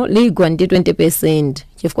chino ligwa ndi 20%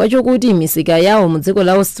 chifukwa chokuti misika yawo mu dziko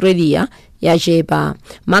la Australia yachepa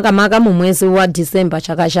makamaka mu mwezi wa December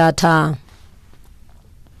chaka chatha.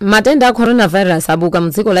 Matenda a coronavirus abuka mu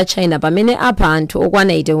dziko la China pamene apha anthu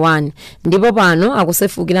okwana 81 ndipo pano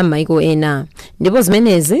akusefukira m'mayiko ena. Ndipo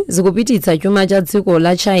zimenezi zikupititsa chuma cha dziko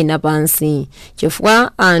la China pansi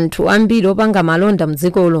chifukwa anthu ambiri opanga malonda mu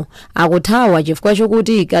dzikolo akuthawa chifukwa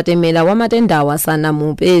chokuti katemera wa matendawa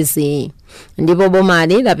sanamupeze. Ndipo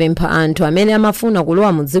bomali lapempha anthu amene amafuna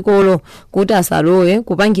kulowa mu dzikolo kuti asalowe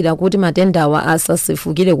kupangira kuti matendawa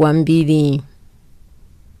asasefukire kwambiri.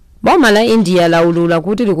 Boma la India laulula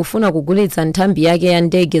kuti likufuna kugulitsa nthambi yake ya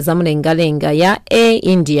ndege zamlengalenga ya Air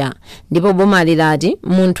India. Ndipo boma lilati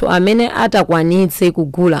munthu amene atakwanitse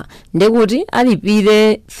kugula ndekuti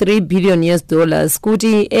alipire $3 billion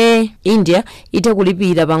kuti Air India ite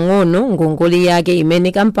kulipira pang'ono ngongole yake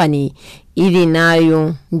imene kampani ili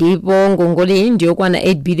nayo, ndipo ngongole ndiyokwana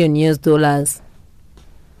 $8 billion.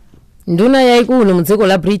 Nduna yaikulu mu dziko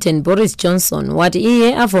la Britain Boris Johnson wati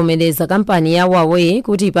iye avomereza kampani ya Huawei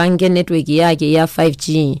kuti ipange network yake ya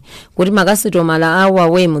 5G kuti makasitomala a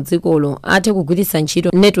Huawei mu dzikolo athe kugwiritsa ntchito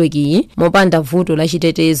network iyi mopanda vuto la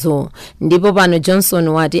chitetezo. Ndipo pano Johnson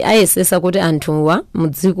wati ayesesa kuti anthuwa mu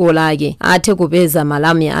dziko lake athe kupeza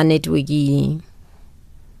malamya a network iyi.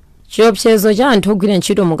 Chiopsezo cha anthu ogwira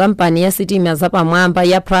ntchito mu kampani ya sitima zapamwamba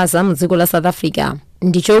ya Prasa mu dziko la South Africa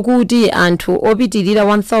ndichokuti anthu opitirira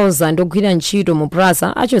 1000 ogwira ntchito mu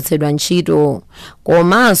Prasa achotsedwa ntchito.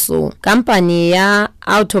 Komanso kampani ya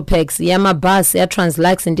Autopex ya mabasi ya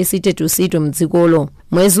Translux ndi City to City mu dzikolo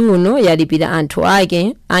mwezi uno yalipira anthu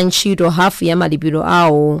ake a ntchito half ya malipiro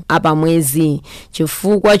awo apamwezi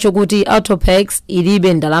chifukwa chokuti Autopex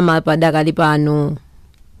ilibe ndalama padakali pano.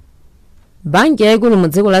 Banki yaikulu mu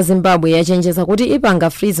dziko la Zimbabwe yachenjeza kuti ipanga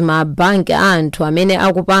freeze ma banki a anthu amene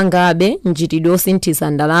akupangabe ntchitidwe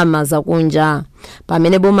osinthitsa ndalama zakunja.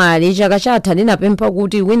 Pamene bomali chaka chatha linapempha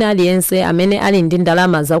kuti wina aliyense amene ali ndi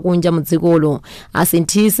ndalama zakunja mu dzikolo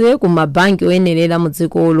asinthise ku mabanki oyenerera mu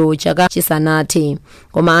dzikolo chaka chisanathe.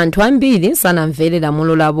 Koma anthu ambiri sanamvere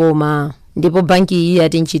lamulo la boma. Ndipo banki iyi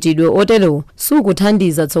yati ntchitidwe otero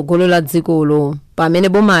sukuthandiza tsogolo la dzikolo. pamene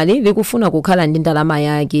bomali likufuna kukhala ndi ndalama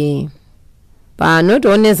yake. Pano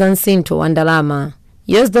tioneza msintho wa ndalama.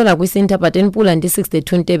 US dollar kuisintha pa 10 pula ndi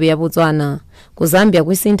 62 ntebe ya Botswana. Ku Zambia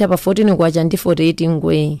kuisintha pa 14 kwacha ndi 48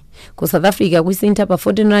 ngwe. Ku South Africa kuisintha pa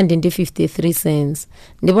 14 rand ndi 53 cents.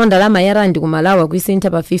 Ndipo ndalama ya rand ku Malawi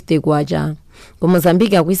kuisintha pa 50 kwacha. Ku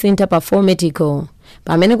Mozambique kuisintha pa 4 metical.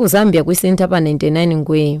 Pamene ku Zambia kuisintha pa 99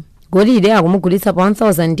 ngwe. Golide akumugulitsa pa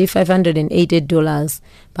 $1,580.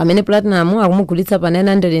 Pamene platinum akumugulitsa pa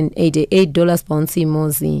 $988 pa ounce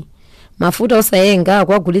imodzi. Mafuta osayenga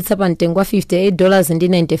akuagulitsa pa mtengo wa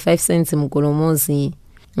 $58.95 mgolomozi.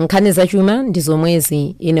 Nkhani za chuma ndi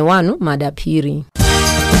zomwezi. Ine wanu Madaphiri.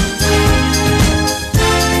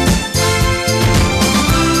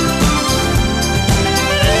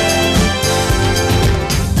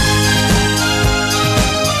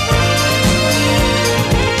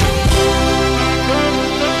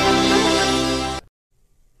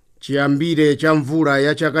 Chiyambire cha mvula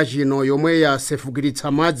ya chaka chino yomwe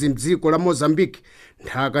yasefukiritsa madzi mdziko la Mozambique,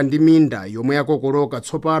 nthaka ndi minda yomwe yakokoloka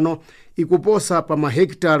tsopano ikuposa pa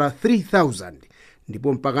mahekitala 3000,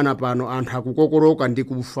 ndipo mpakana pano anthu akukokoloka ndi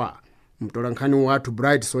kufa. Mtolankhani wathu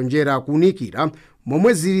Bright Sonjera akunikira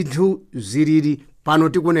momwe zinthu zilili pano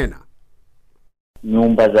tikunena.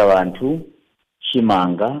 Nyumba za wanthu,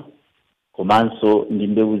 chimanga, komanso ndi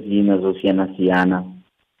mbewu zina zosiyanasiyana.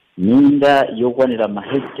 Minda yokwanira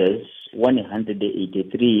mahectares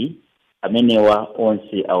 183 amenewa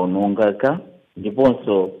onse aonongeka,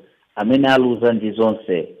 ndiponso amene aluza ndi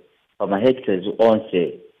zonse pa mahectares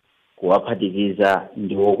onse kuwaphatikiza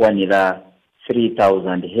ndi okwanira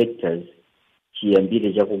 3000 hectares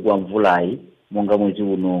chiyambire chakugwa mvulayi monga mwezi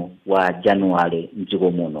uno wa Januwale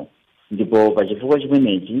mdziko muno. Ndipo pa chifukwa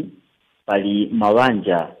chimenechi pali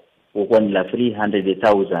mabanja okwanira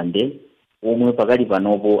 300,000 omwe pakali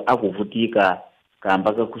panopo akuvutika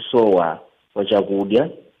kamba kakusowa kwa chakudya.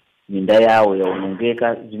 Minda yawo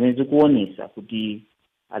yaonongeka, zimene zikuonesa kuti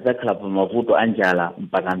adzakhala pa mavuto a njala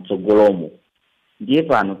mpaka mtsogolomo. Ndiye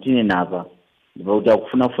pano tinenapa ndipo kuti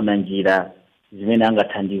akufunafuna njira zimene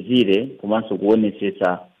angathandizire komanso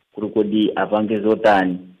kuonesesa kuti kodi apange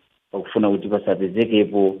zotani pakufuna kuti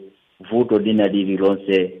pasapezekepo vuto lina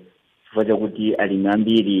lililonse, chifukwa chakuti alimi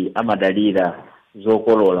ambiri amadalira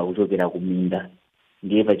zokolola kuchokera ku minda.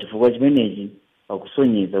 Ndiye pa chifukwa chimenechi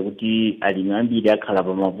pakusonyeza kuti alimi ambiri akhala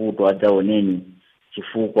pa mavuto adzaoneni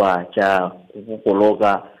chifukwa cha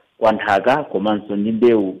kukokoloka kwa nthaka komanso ndi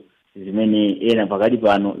mbewu zimene ena pakali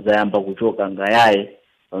pano zayamba kuchoka ngayaye,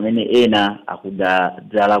 pamene ena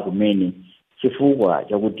akudadzala kumene chifukwa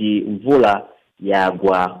chakuti mvula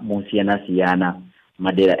yagwa mosiyanasiyana.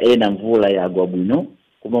 Madera ena mvula yagwa bwino,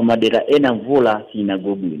 koma madera ena mvula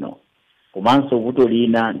sinagwe bwino. Komanso vuto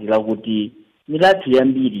lina ndilakuti milatho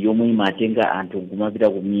yambiri yomwe imatenga anthu kumapita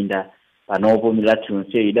kuminda panopo milatho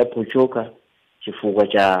yonseyo idaphochoka chifukwa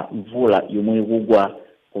cha mvula yomwe ikugwa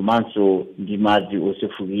komanso ndi madzi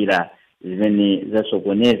osefukira zimene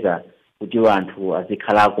zasokoneza kuti anthu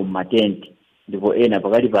azikhalako m'matenti, ndipo ena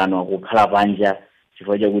pakali pano akukhala panja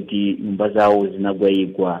chifukwa chakuti nyumba zawo zinagwa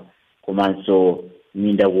igwa komanso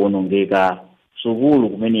minda kuonongeka. Sukulu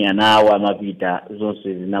kumene ana awo amapita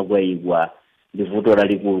zonse zinagwa igwa, ndi vuto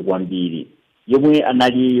lalikulu kwambiri. Yomwe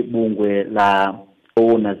anali bungwe la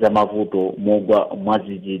ona za mavuto mogwa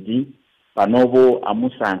mwadzidzidzi panopo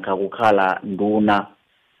amusankha kukhala nduna.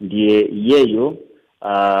 Ndiye iyeyo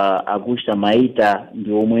Augusta Maita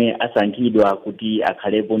ndi omwe asankhidwa kuti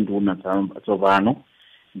akhalepo nduna tsopano,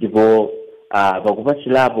 ndipo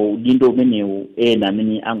pakupatsirapo udindo umenewu ena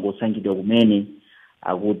amene angosankhidwa kumene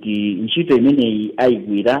akuti ntchito imeneyi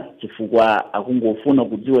ayigwira chifukwa akungofuna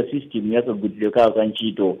kudziwa system yakagwiridwe kawo ka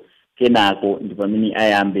ntchito, kenako ndi pamene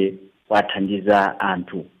ayambe kuwathandiza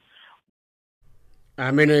anthu.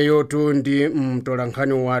 Ameneyotu ndi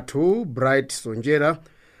mtolankhani wathu Bright Sonjera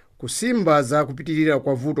kusimba za kupitirira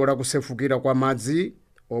kwa vuto la kusefukira kwa madzi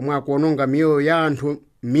omwe akuononga miyoyo ya anthu,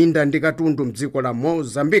 minda ndi katundu mdziko la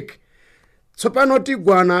Mozambique. Tsopano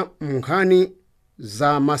tigwana nkhani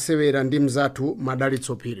za masewera ndi mzathu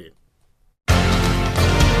Madalitso Phiri.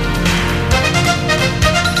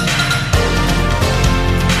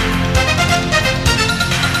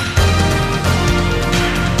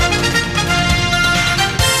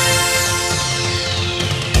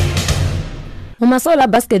 masewera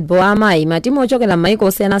basketball amayi matimu ochokera m'mayiko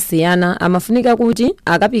osiyanasiyana amafunika kuti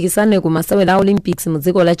akapikisane ku masewera a olympics mu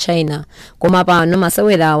dziko la china, koma pano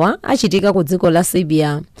masewerawa achitika ku dziko la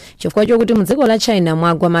serbia chifukwa chokuti mu dziko la china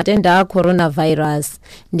mwagwa matenda a coronavirus.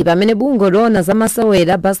 Ndi pamene bungwe loona za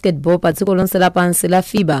masewera basketball pa dziko lonse lapansi la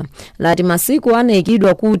fiba lati masiku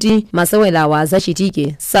anayikidwa kuti masewerawa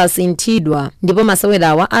azachitike sasinthidwa, ndipo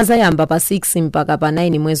masewerawa azayamba pa 6 mpaka pa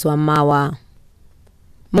 9 mwezi wa mawa.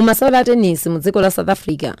 Mu masewera a tennis mu dziko la South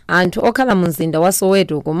Africa, anthu okhala mu mzinda wa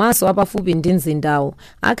Soweto komanso apafupi ndi mzindawo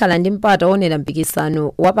akhala ndi mpata onera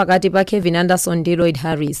mpikisano wapakati pa Kevin Anderson ndi Lloyd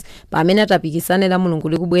Harris pamene atapikisane la mulungu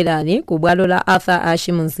likubwerali ku bwalo la Arthur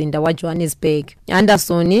Ashe mu mzinda wa Johannesburg.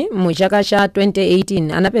 Anderson mu chaka cha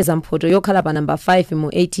 2018 anapeza mphoto yokhala pa namba 5 mu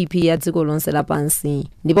ATP ya dziko lonse lapansi,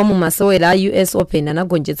 ndipo mu masewera a US Open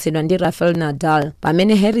anagonjetsedwa ndi Rafael Nadal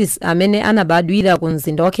pamene Harris amene anabadwira ku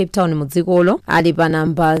mzinda wa Cape Town mu dzikolo ali pa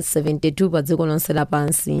namba 72 pa dziko lonse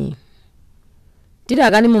lapansi.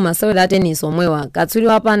 Tidakani mu masewera a tennis omwewa, katswiri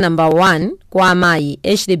wa pa namba 1 kwa amayi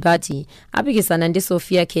Ashley Barty apikisana ndi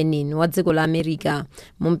Sophia Kenin wa dziko la America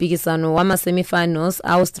mu mpikisano wa semifinals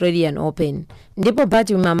Australian Open, ndipo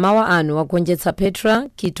Barty mamawa ano wagonjetsa Petra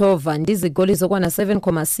Kvitova ndi zigoli zokwana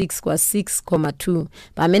 7.6 kwa 6.2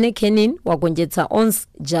 pamene Kenin wagonjetsa Ons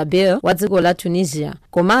Jabeur wa dziko la Tunisia,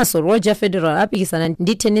 komanso Roger Federer apikisana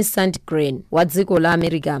ndi Tennis Sandgren wa dziko la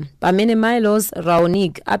America pamene Milos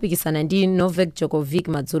Raonic apikisana ndi Novak Djokovic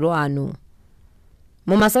madzulo ano.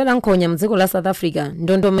 Mu masewera nkhonya mu dziko la South Africa,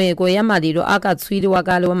 ndondomeko ya maliro akatswiri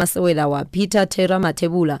wakale wa masewera wa Peter Terra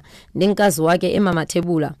Mathebula ndi mkazi wake Emma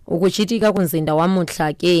Mathebula ukuchitika ku mzinda wa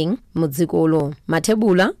Mohlakeng mu dzikolo.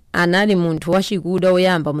 Mathebula anali munthu wachikuda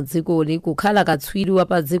oyamba mu dzikoli kukhala katswiri wa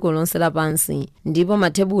pa dziko lonse lapansi, ndipo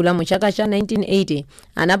Mathebula mu chaka cha 1980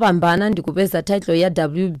 anapambana ndi kupeza title ya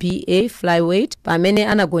WBA flyweight pamene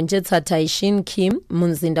anagonjetsa Taishin Kim mu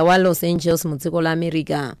mzinda wa Los Angeles mu dziko la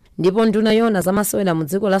America. Ndipo nduna yona za masewera mu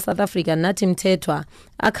dziko la South Africa Nathi Mthethwa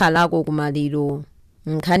akhalako kumaliro.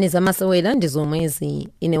 Nkhani za masewera ndi zomwezi.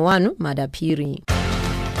 Ine wanu Madaphiri.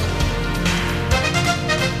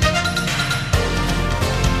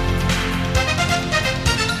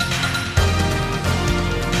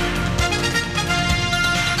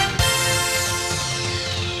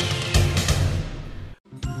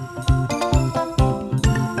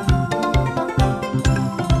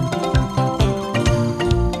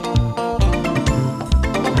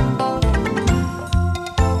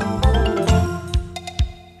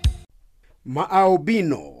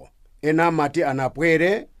 Maaubino, ena amati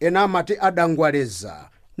anapwere, ena amati adangwaleza,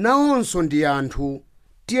 nawonso ndi anthu,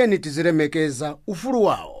 tiyeni tizilemekeza ufulu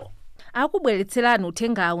wawo. Akubweretserani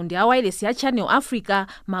uthengawu ndi awayilesi ya Channel Africa,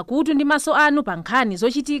 makutu ndi maso anu pa nkhani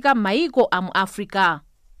zochitika m'mayiko a mu Africa.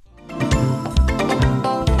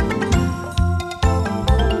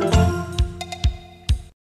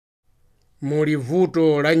 Muli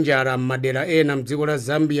vuto la njala m'madera ena mdziko la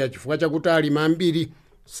Zambia chifukwa chakuti alimi ambiri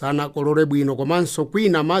sanakolole bwino, komanso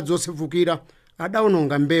kwina madzi osefukira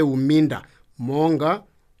adawononga mbewu m'minda, monga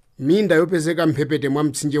minda yopezeka mphepete mwa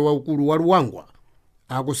mtsinje waukulu wa Luangwa.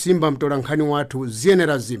 Akusimba mtolankhani wathu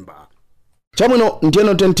Ziyenera Zimba. Chamwino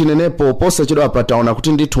ndiyeno tentinenepo posachedwa pataona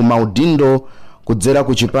kuti ndithu maudindo kudzera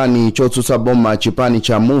ku chipani chotsutsa boma, chipani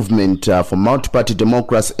cha Movement for Multi-Party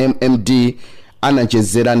Democracy MMD,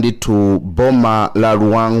 anachezera ndithu boma la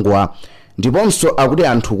Luangwa, ndiponso akuti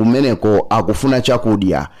anthu kumeneko akufuna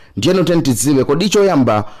chakudya. Ndiyeno tentidziwe kodi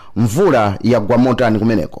choyamba mvula yagwa motani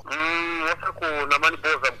kumeneko. Namani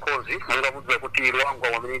boza mkozi mungabuza kuti Luangwa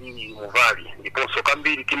wameneli muvali ndiponso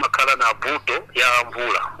kambiri kimakhala na vuto ya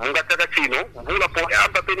mvula. Mungataka chino mvula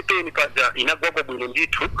poyamba penipeni paja inagwako bwino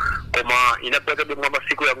ndithu, koma inagwaka bimwa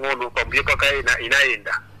masiku ya ngono pambuyo paka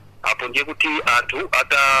inaenda. Apo ndiye kuti anthu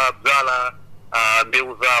atadzala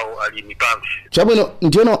mbewu zawo ali mipangi. Chabwino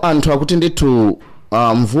ndiyeno anthu akuti ndithu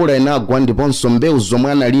mvula inagwa ndiponso mbewu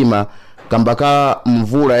zomwe analima kambaka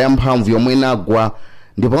mvula ya mphamvu yomwe inagwa,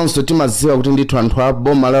 ndiponso timadziwa kuti ndithu anthu a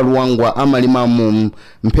boma la Luangwa amalima mu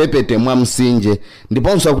mphepete mwa msinje,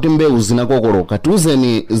 ndiponso akuti mbewu zinakokoloka.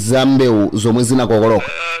 Tiuzeni za mbewu zomwe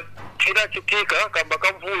zinakokoloka. Chinachitika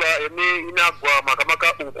kambaka mvula yomwe inagwa makamaka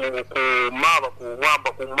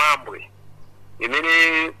kumaba kumambwe,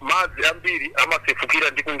 imene madzi ambiri amasefukira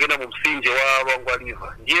ndi kungena mu msinje wa Luangwa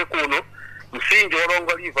River. Ndiye kuno msinje wa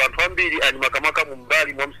Luangwa River anthu ambiri ali makamaka mu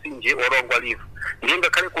mbali mwa msinje wa Luangwa River, ndiye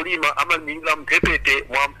ngakhale kulima amalimira mphepete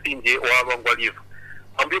mwa msinje wa Luangwa River.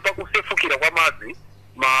 Pambuyo pa kusefukira kwa madzi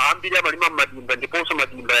ambiri amalima madimba, ndiponso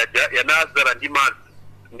madimba yanadzala ndi madzi,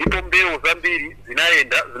 ndipo mbewu zambiri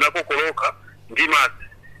zinaenda zinakokoloka ndi madzi.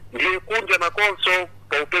 Ndiye kunja nakonso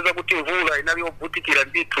paupeza kuti mvula inali yovutikira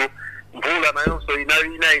ndithu, mvula nayonso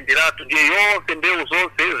inayenderatu ndiye yonse mbewu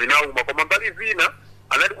zonse zinauma koma mbali zina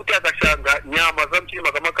anali kuti akashanga nyama za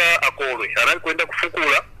mtima kamaka akolwe anali kuenda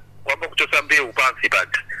kufukula kwamba kuchosa mbewu pansi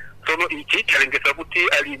paja sono ichi chalengesa kuti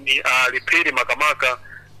alimi alephere makamaka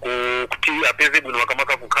kuti apeze bwino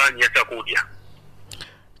makamaka kunkhani ya chakudya.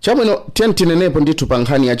 Chabwino tentinenepo ndithu pa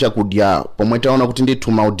nkhani ya chakudya pomwe taona kuti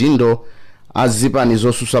ndithu maudindo azipani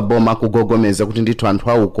zosusa boma kugogomeza kuti ndithu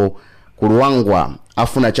anthu auko kuluwangwa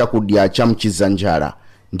afuna chakudya cha mchizanjala.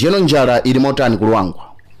 Ndiyeno njala ili motani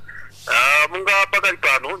kuluwangwa? Munga pakali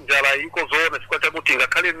pano njala iko zoona chifukwa chakuti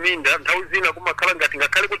ngakhale minda nthawi zina kumakhala ngati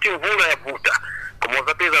ngakhale kuti mvula yavuta koma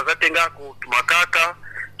zapeza zatengako tumakaka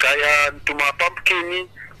kaya tumapumpkin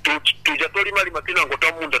tujatolima pinango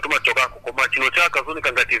tamunda tumachokako koma chino chaka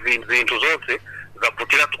zooneka ngati zinthu zonse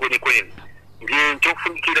zavutira kwenikweni. Ndiye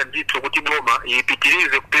nchofunikira ndithu kuti boma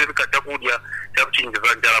ipitirize kupereka chakudya cha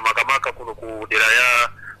mchinjizanjala makamaka kuno ku dera ya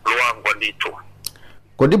Luangwa ndithu.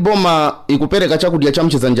 Kodi boma ikupereka chakudya cha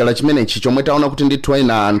mchizanjala chimenechi chomwe taona kuti ndithu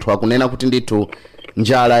ena anthu akunena kuti ndithu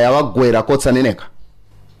njala yawagwera kotsaneneka?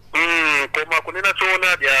 Koma kunena choona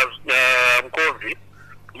ya mkozi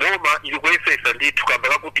boma ilikuesesa ndithu kamba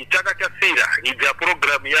kuti chaka cha sira idza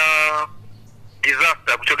program ya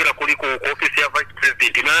disaster kuchokera kuliko office ya vice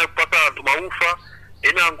president na kupata anthu maufa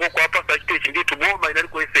ena ngoko apasa chitechi ndithu boma inali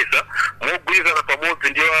kuesesa mogwiza na pamodzi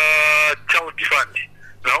ndio child fund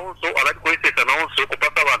naonso alali kuesesa naonso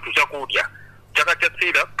kupata abantu chakudya chaka cha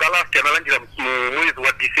sira kalasi analangira mwezi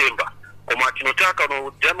wa December koma chino chaka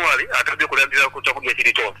no January atabe kulandira ku chakudya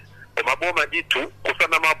chilichonse koma boma ndithu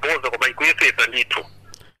kusana maboza koma ikuesesa ndithu.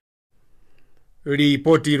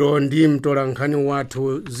 Lipotiro ndi mtolankhani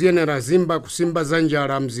wathu ziyenera zimba kusimba za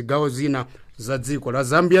njala mzigawo zina za dziko la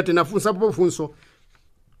Zambia. Tinafunsa pofunso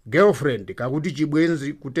girlfriend kakuti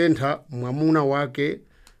chibwenzi kutentha mwamuna wake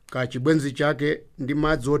ka chibwenzi chake ndi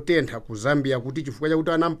madzi otentha ku Zambia kuti chifukwa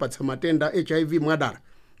chakuti anampatsa matenda HIV mwadala.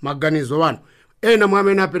 Maganizo wanu ena mwa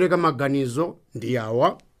amene apereka maganizo ndi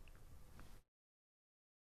awa.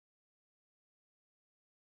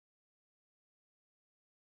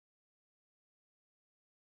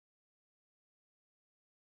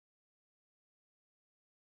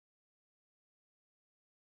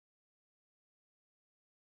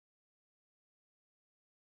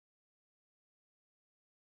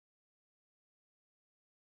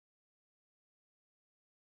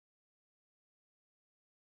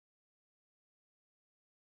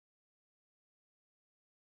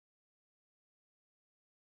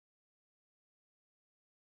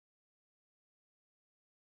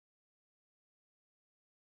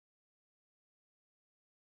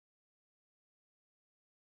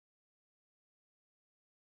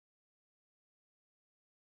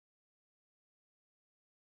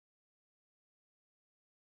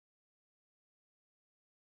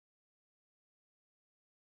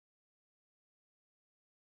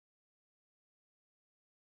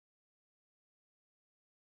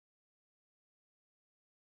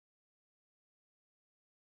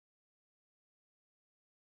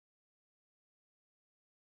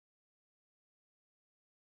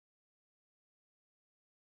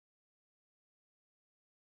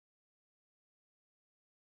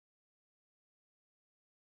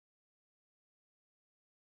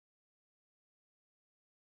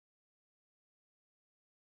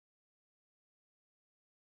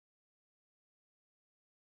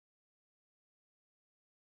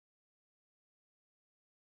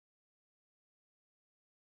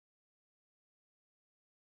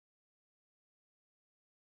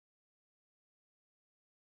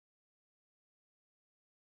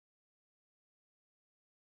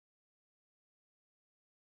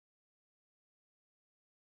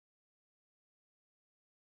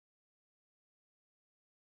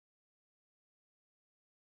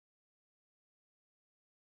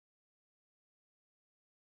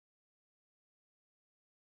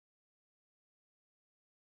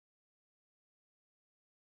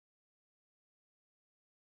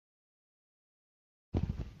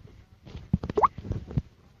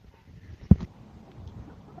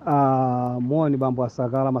 Muoni bambo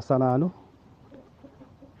asakala masanano.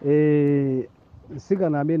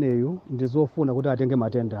 Nsikana ameneyu ndizofuna kuti atenge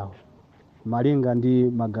matendawo malinga ndi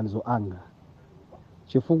maganizo anga.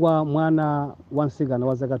 Chifukwa mwana wa nsikana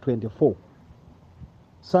wa zaka 24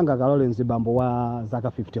 sanga kalole nzibambo wa zaka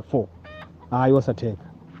 54 ayi osatheka.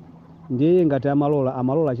 Ndiye ngati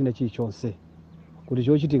amalola china chilichonse kuti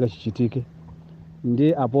chochitika chichitike.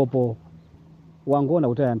 Ndi apopo wangona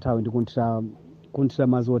kutaya nthawi ndi kunthira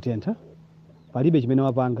madzi otentha palibe chimene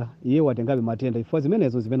wapanga iye watengabe matenda ifo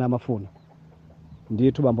zimenezo zimene amafuna.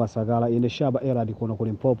 Ndithu bambo asakala ine Shaba Elad kuno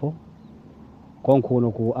kuli Mpopo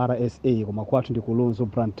konkuno ku RSA koma kwathu ndi ku Lunzu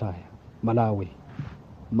Blantyre Malawi.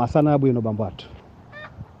 Masana abwino bambo athu.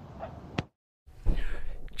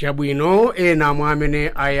 Chabwino ena mwa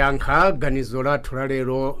amene ayankha ganizo lathu la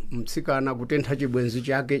lero mtsikana kutentha chibwenzi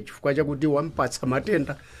chake chifukwa chakuti wampatsa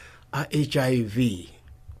matenda a HIV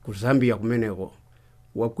ku Zambia kumeneko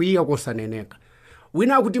wakwiya kosaneneka.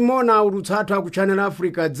 Wina akuti mona ulutsathu aku Channel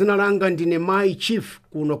Africa, dzina langa ndine Mai Chief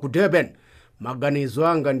kuno ku Durban. Maganizo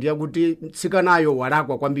anga ndiye kuti mtsikanayo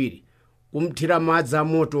walakwa kwambiri kumthira madzi a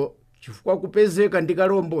moto chifukwa kupezeka ndi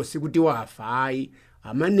kalombo sikuti wafa ayi,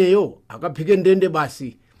 amaneyo akaphike ndende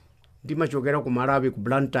basi. Ndimachokera ku Malawi ku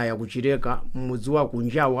Blantyre kuchireka mudzi wa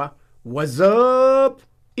kunjawa. What's up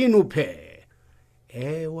inupe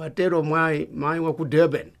watero mai wa ku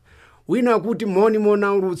Durban. Wina kuti moni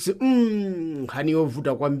mona ulutsi nkhani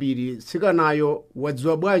yovuta kwambiri. Tsikanayo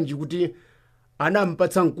wadziwa bwanji kuti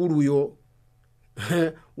anampatsa mkuluyo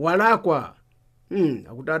walakwa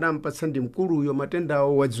akuti anampatsa ndi mkuluyo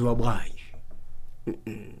matendawo wadziwa bwanji.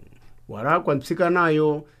 Walakwa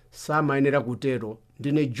mtsikanayo samayenera kutero.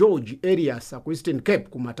 Ndine George Arias ku Eastern Cape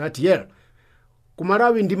ku Matatiel ku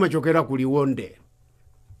Malawi, ndimachokera ku Liwonde.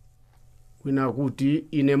 Wina kuti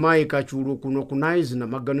ine mai kachulu kuno kunaizi na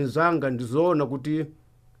maganizo anga ndizoona kuti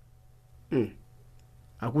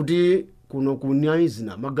akuti kuno kunaizi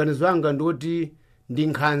na maganizo anga ndoti ndi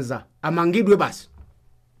nkhanza amangidwe basi.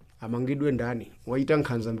 Amangidwe ndani? Waita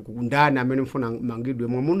nkhanza ndani amene mfuna mangidwe?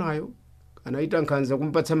 Mwamunayo anaita nkhanza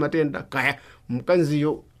kumpatsa matenda kaya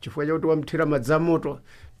mkanziyo chifukwa chakuti wamthira madzi a moto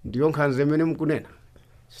ndiyo nkhanza imene mkunena?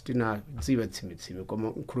 Sitina dziwa tsimitsimi koma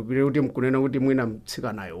nkhulupirire kuti mkunena kuti mwina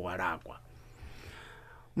mtsikanayo walakwa.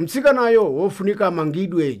 Mtsikanayo wofunika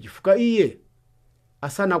amangidwe chifukwa iye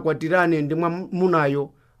asanakwatirane ndi mwamunayo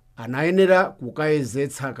anayenera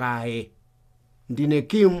kukayezetsa kaye. Ndine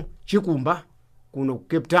Kim Chikumba kuno ku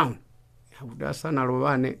Cape Town. Akuti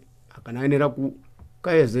asanalowane akanayenera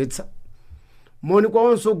kukayezetsa. Moni kwa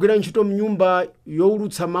onse ogwira ntchito mnyumba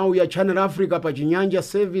youlutsa mawu ya Channel Africa pa Chinyanja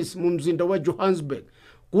service mu mzinda wa Johannesburg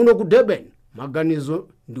kuno ku Durban. Maganizo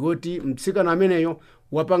ndiwoti mtsikana ameneyo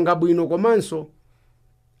wapanga bwino komanso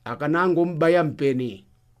akanango mbaya mpeni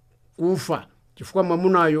kufa chifukwa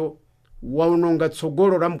mwamunayo waunonga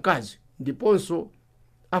tsogolo la mkazi ndiponso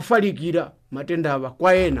afalikira matendawa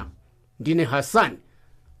kwa ena. Ndine Hassan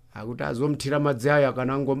akuti azomthira madzi ayo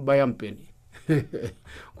akanango mbaya mpeni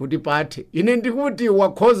kuti pathe. Ine ndikuti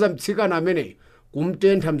wakhoza mtsikana ameneyo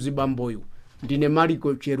kumtentha mzibamboyu. Ndine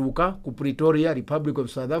Mariko Cheruka ku Pretoria, Republic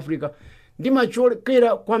of South Africa.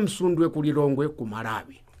 Ndimachokera kwa Msundwe ku Lilongwe ku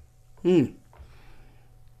Malawi.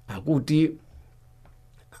 Akuti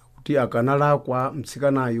akanalakwa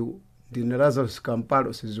mtsikanayo ndine Lazarus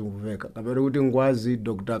Kampalo sizikuveka kapena kuti ngwazi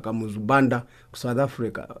Dr. Kamuzubanda ku South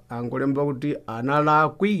Africa angolemba kuti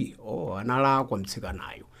analakwi analakwa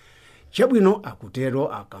mtsikanayo. Chabwino akutero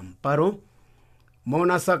akamparo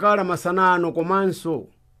mona sakala masanano komanso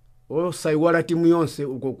osaiwala timu yonse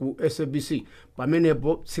uko ku SABC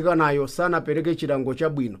pamenepo mtsikanayo sanapereke chilango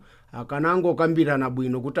chabwino akanango kambirana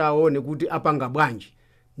bwino kuti aone kuti apanga bwanji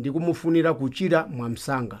ndikumufunira kuchira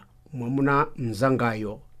mwamsanga mwamuna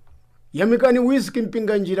mzangayo. Yamikani Whisky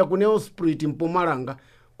mpinga njira ku Nelspruit Mpumalanga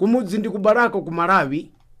kumudzi ndi kubaraka ku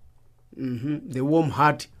Malawi. The warm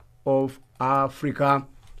heart of Africa.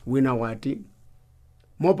 Wina wati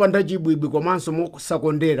mopanda chibwibwi komanso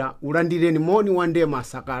mosakondera ulandireni moni wande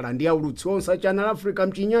masakala ndi aulutsi onse Channel Africa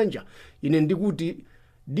mchinyanja. Ine ndikuti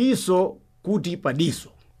diso kuti padiso.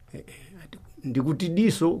 Ndikuti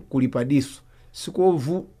diso kuli padiso.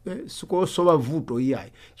 Sikosowa vuto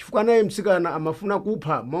iyayi chifukwa naye mtsikana amafuna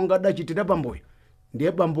kupha monga adachitira bamboyo.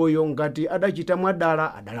 Ndiye bamboyo ngati adachita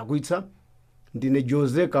mwadala adalakwitsa. Ndine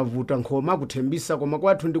Jose Kavuta Nkhoma kuthembisa koma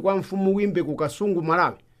kwathu ndi kwa mfumu Wimbe ku Kasungu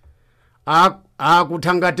Malawi.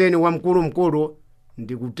 Akuthangateni wa mkulu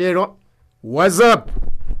ndikutero. What's up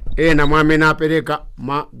ena mwamene apereka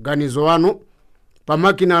maganizo anu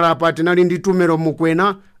pamakina lapa tinali ndi Tumero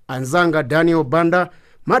Mukwena, anzanga Daniel Banda,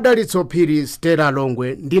 Madalitso Phiri, Stella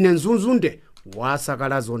Longwe, ndine Nzunzunde wa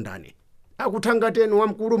Sakalazo ndani. Akuthangateni wa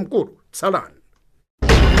mkulu tsalani.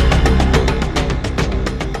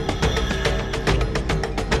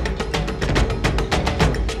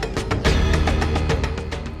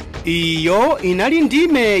 Iyo inali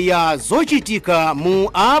ndime ya zochitika mu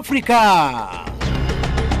Afrika.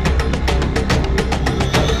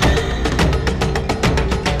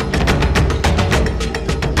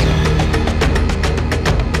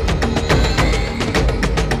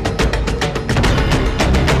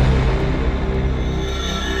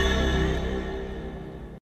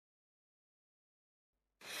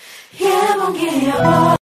 Yeah,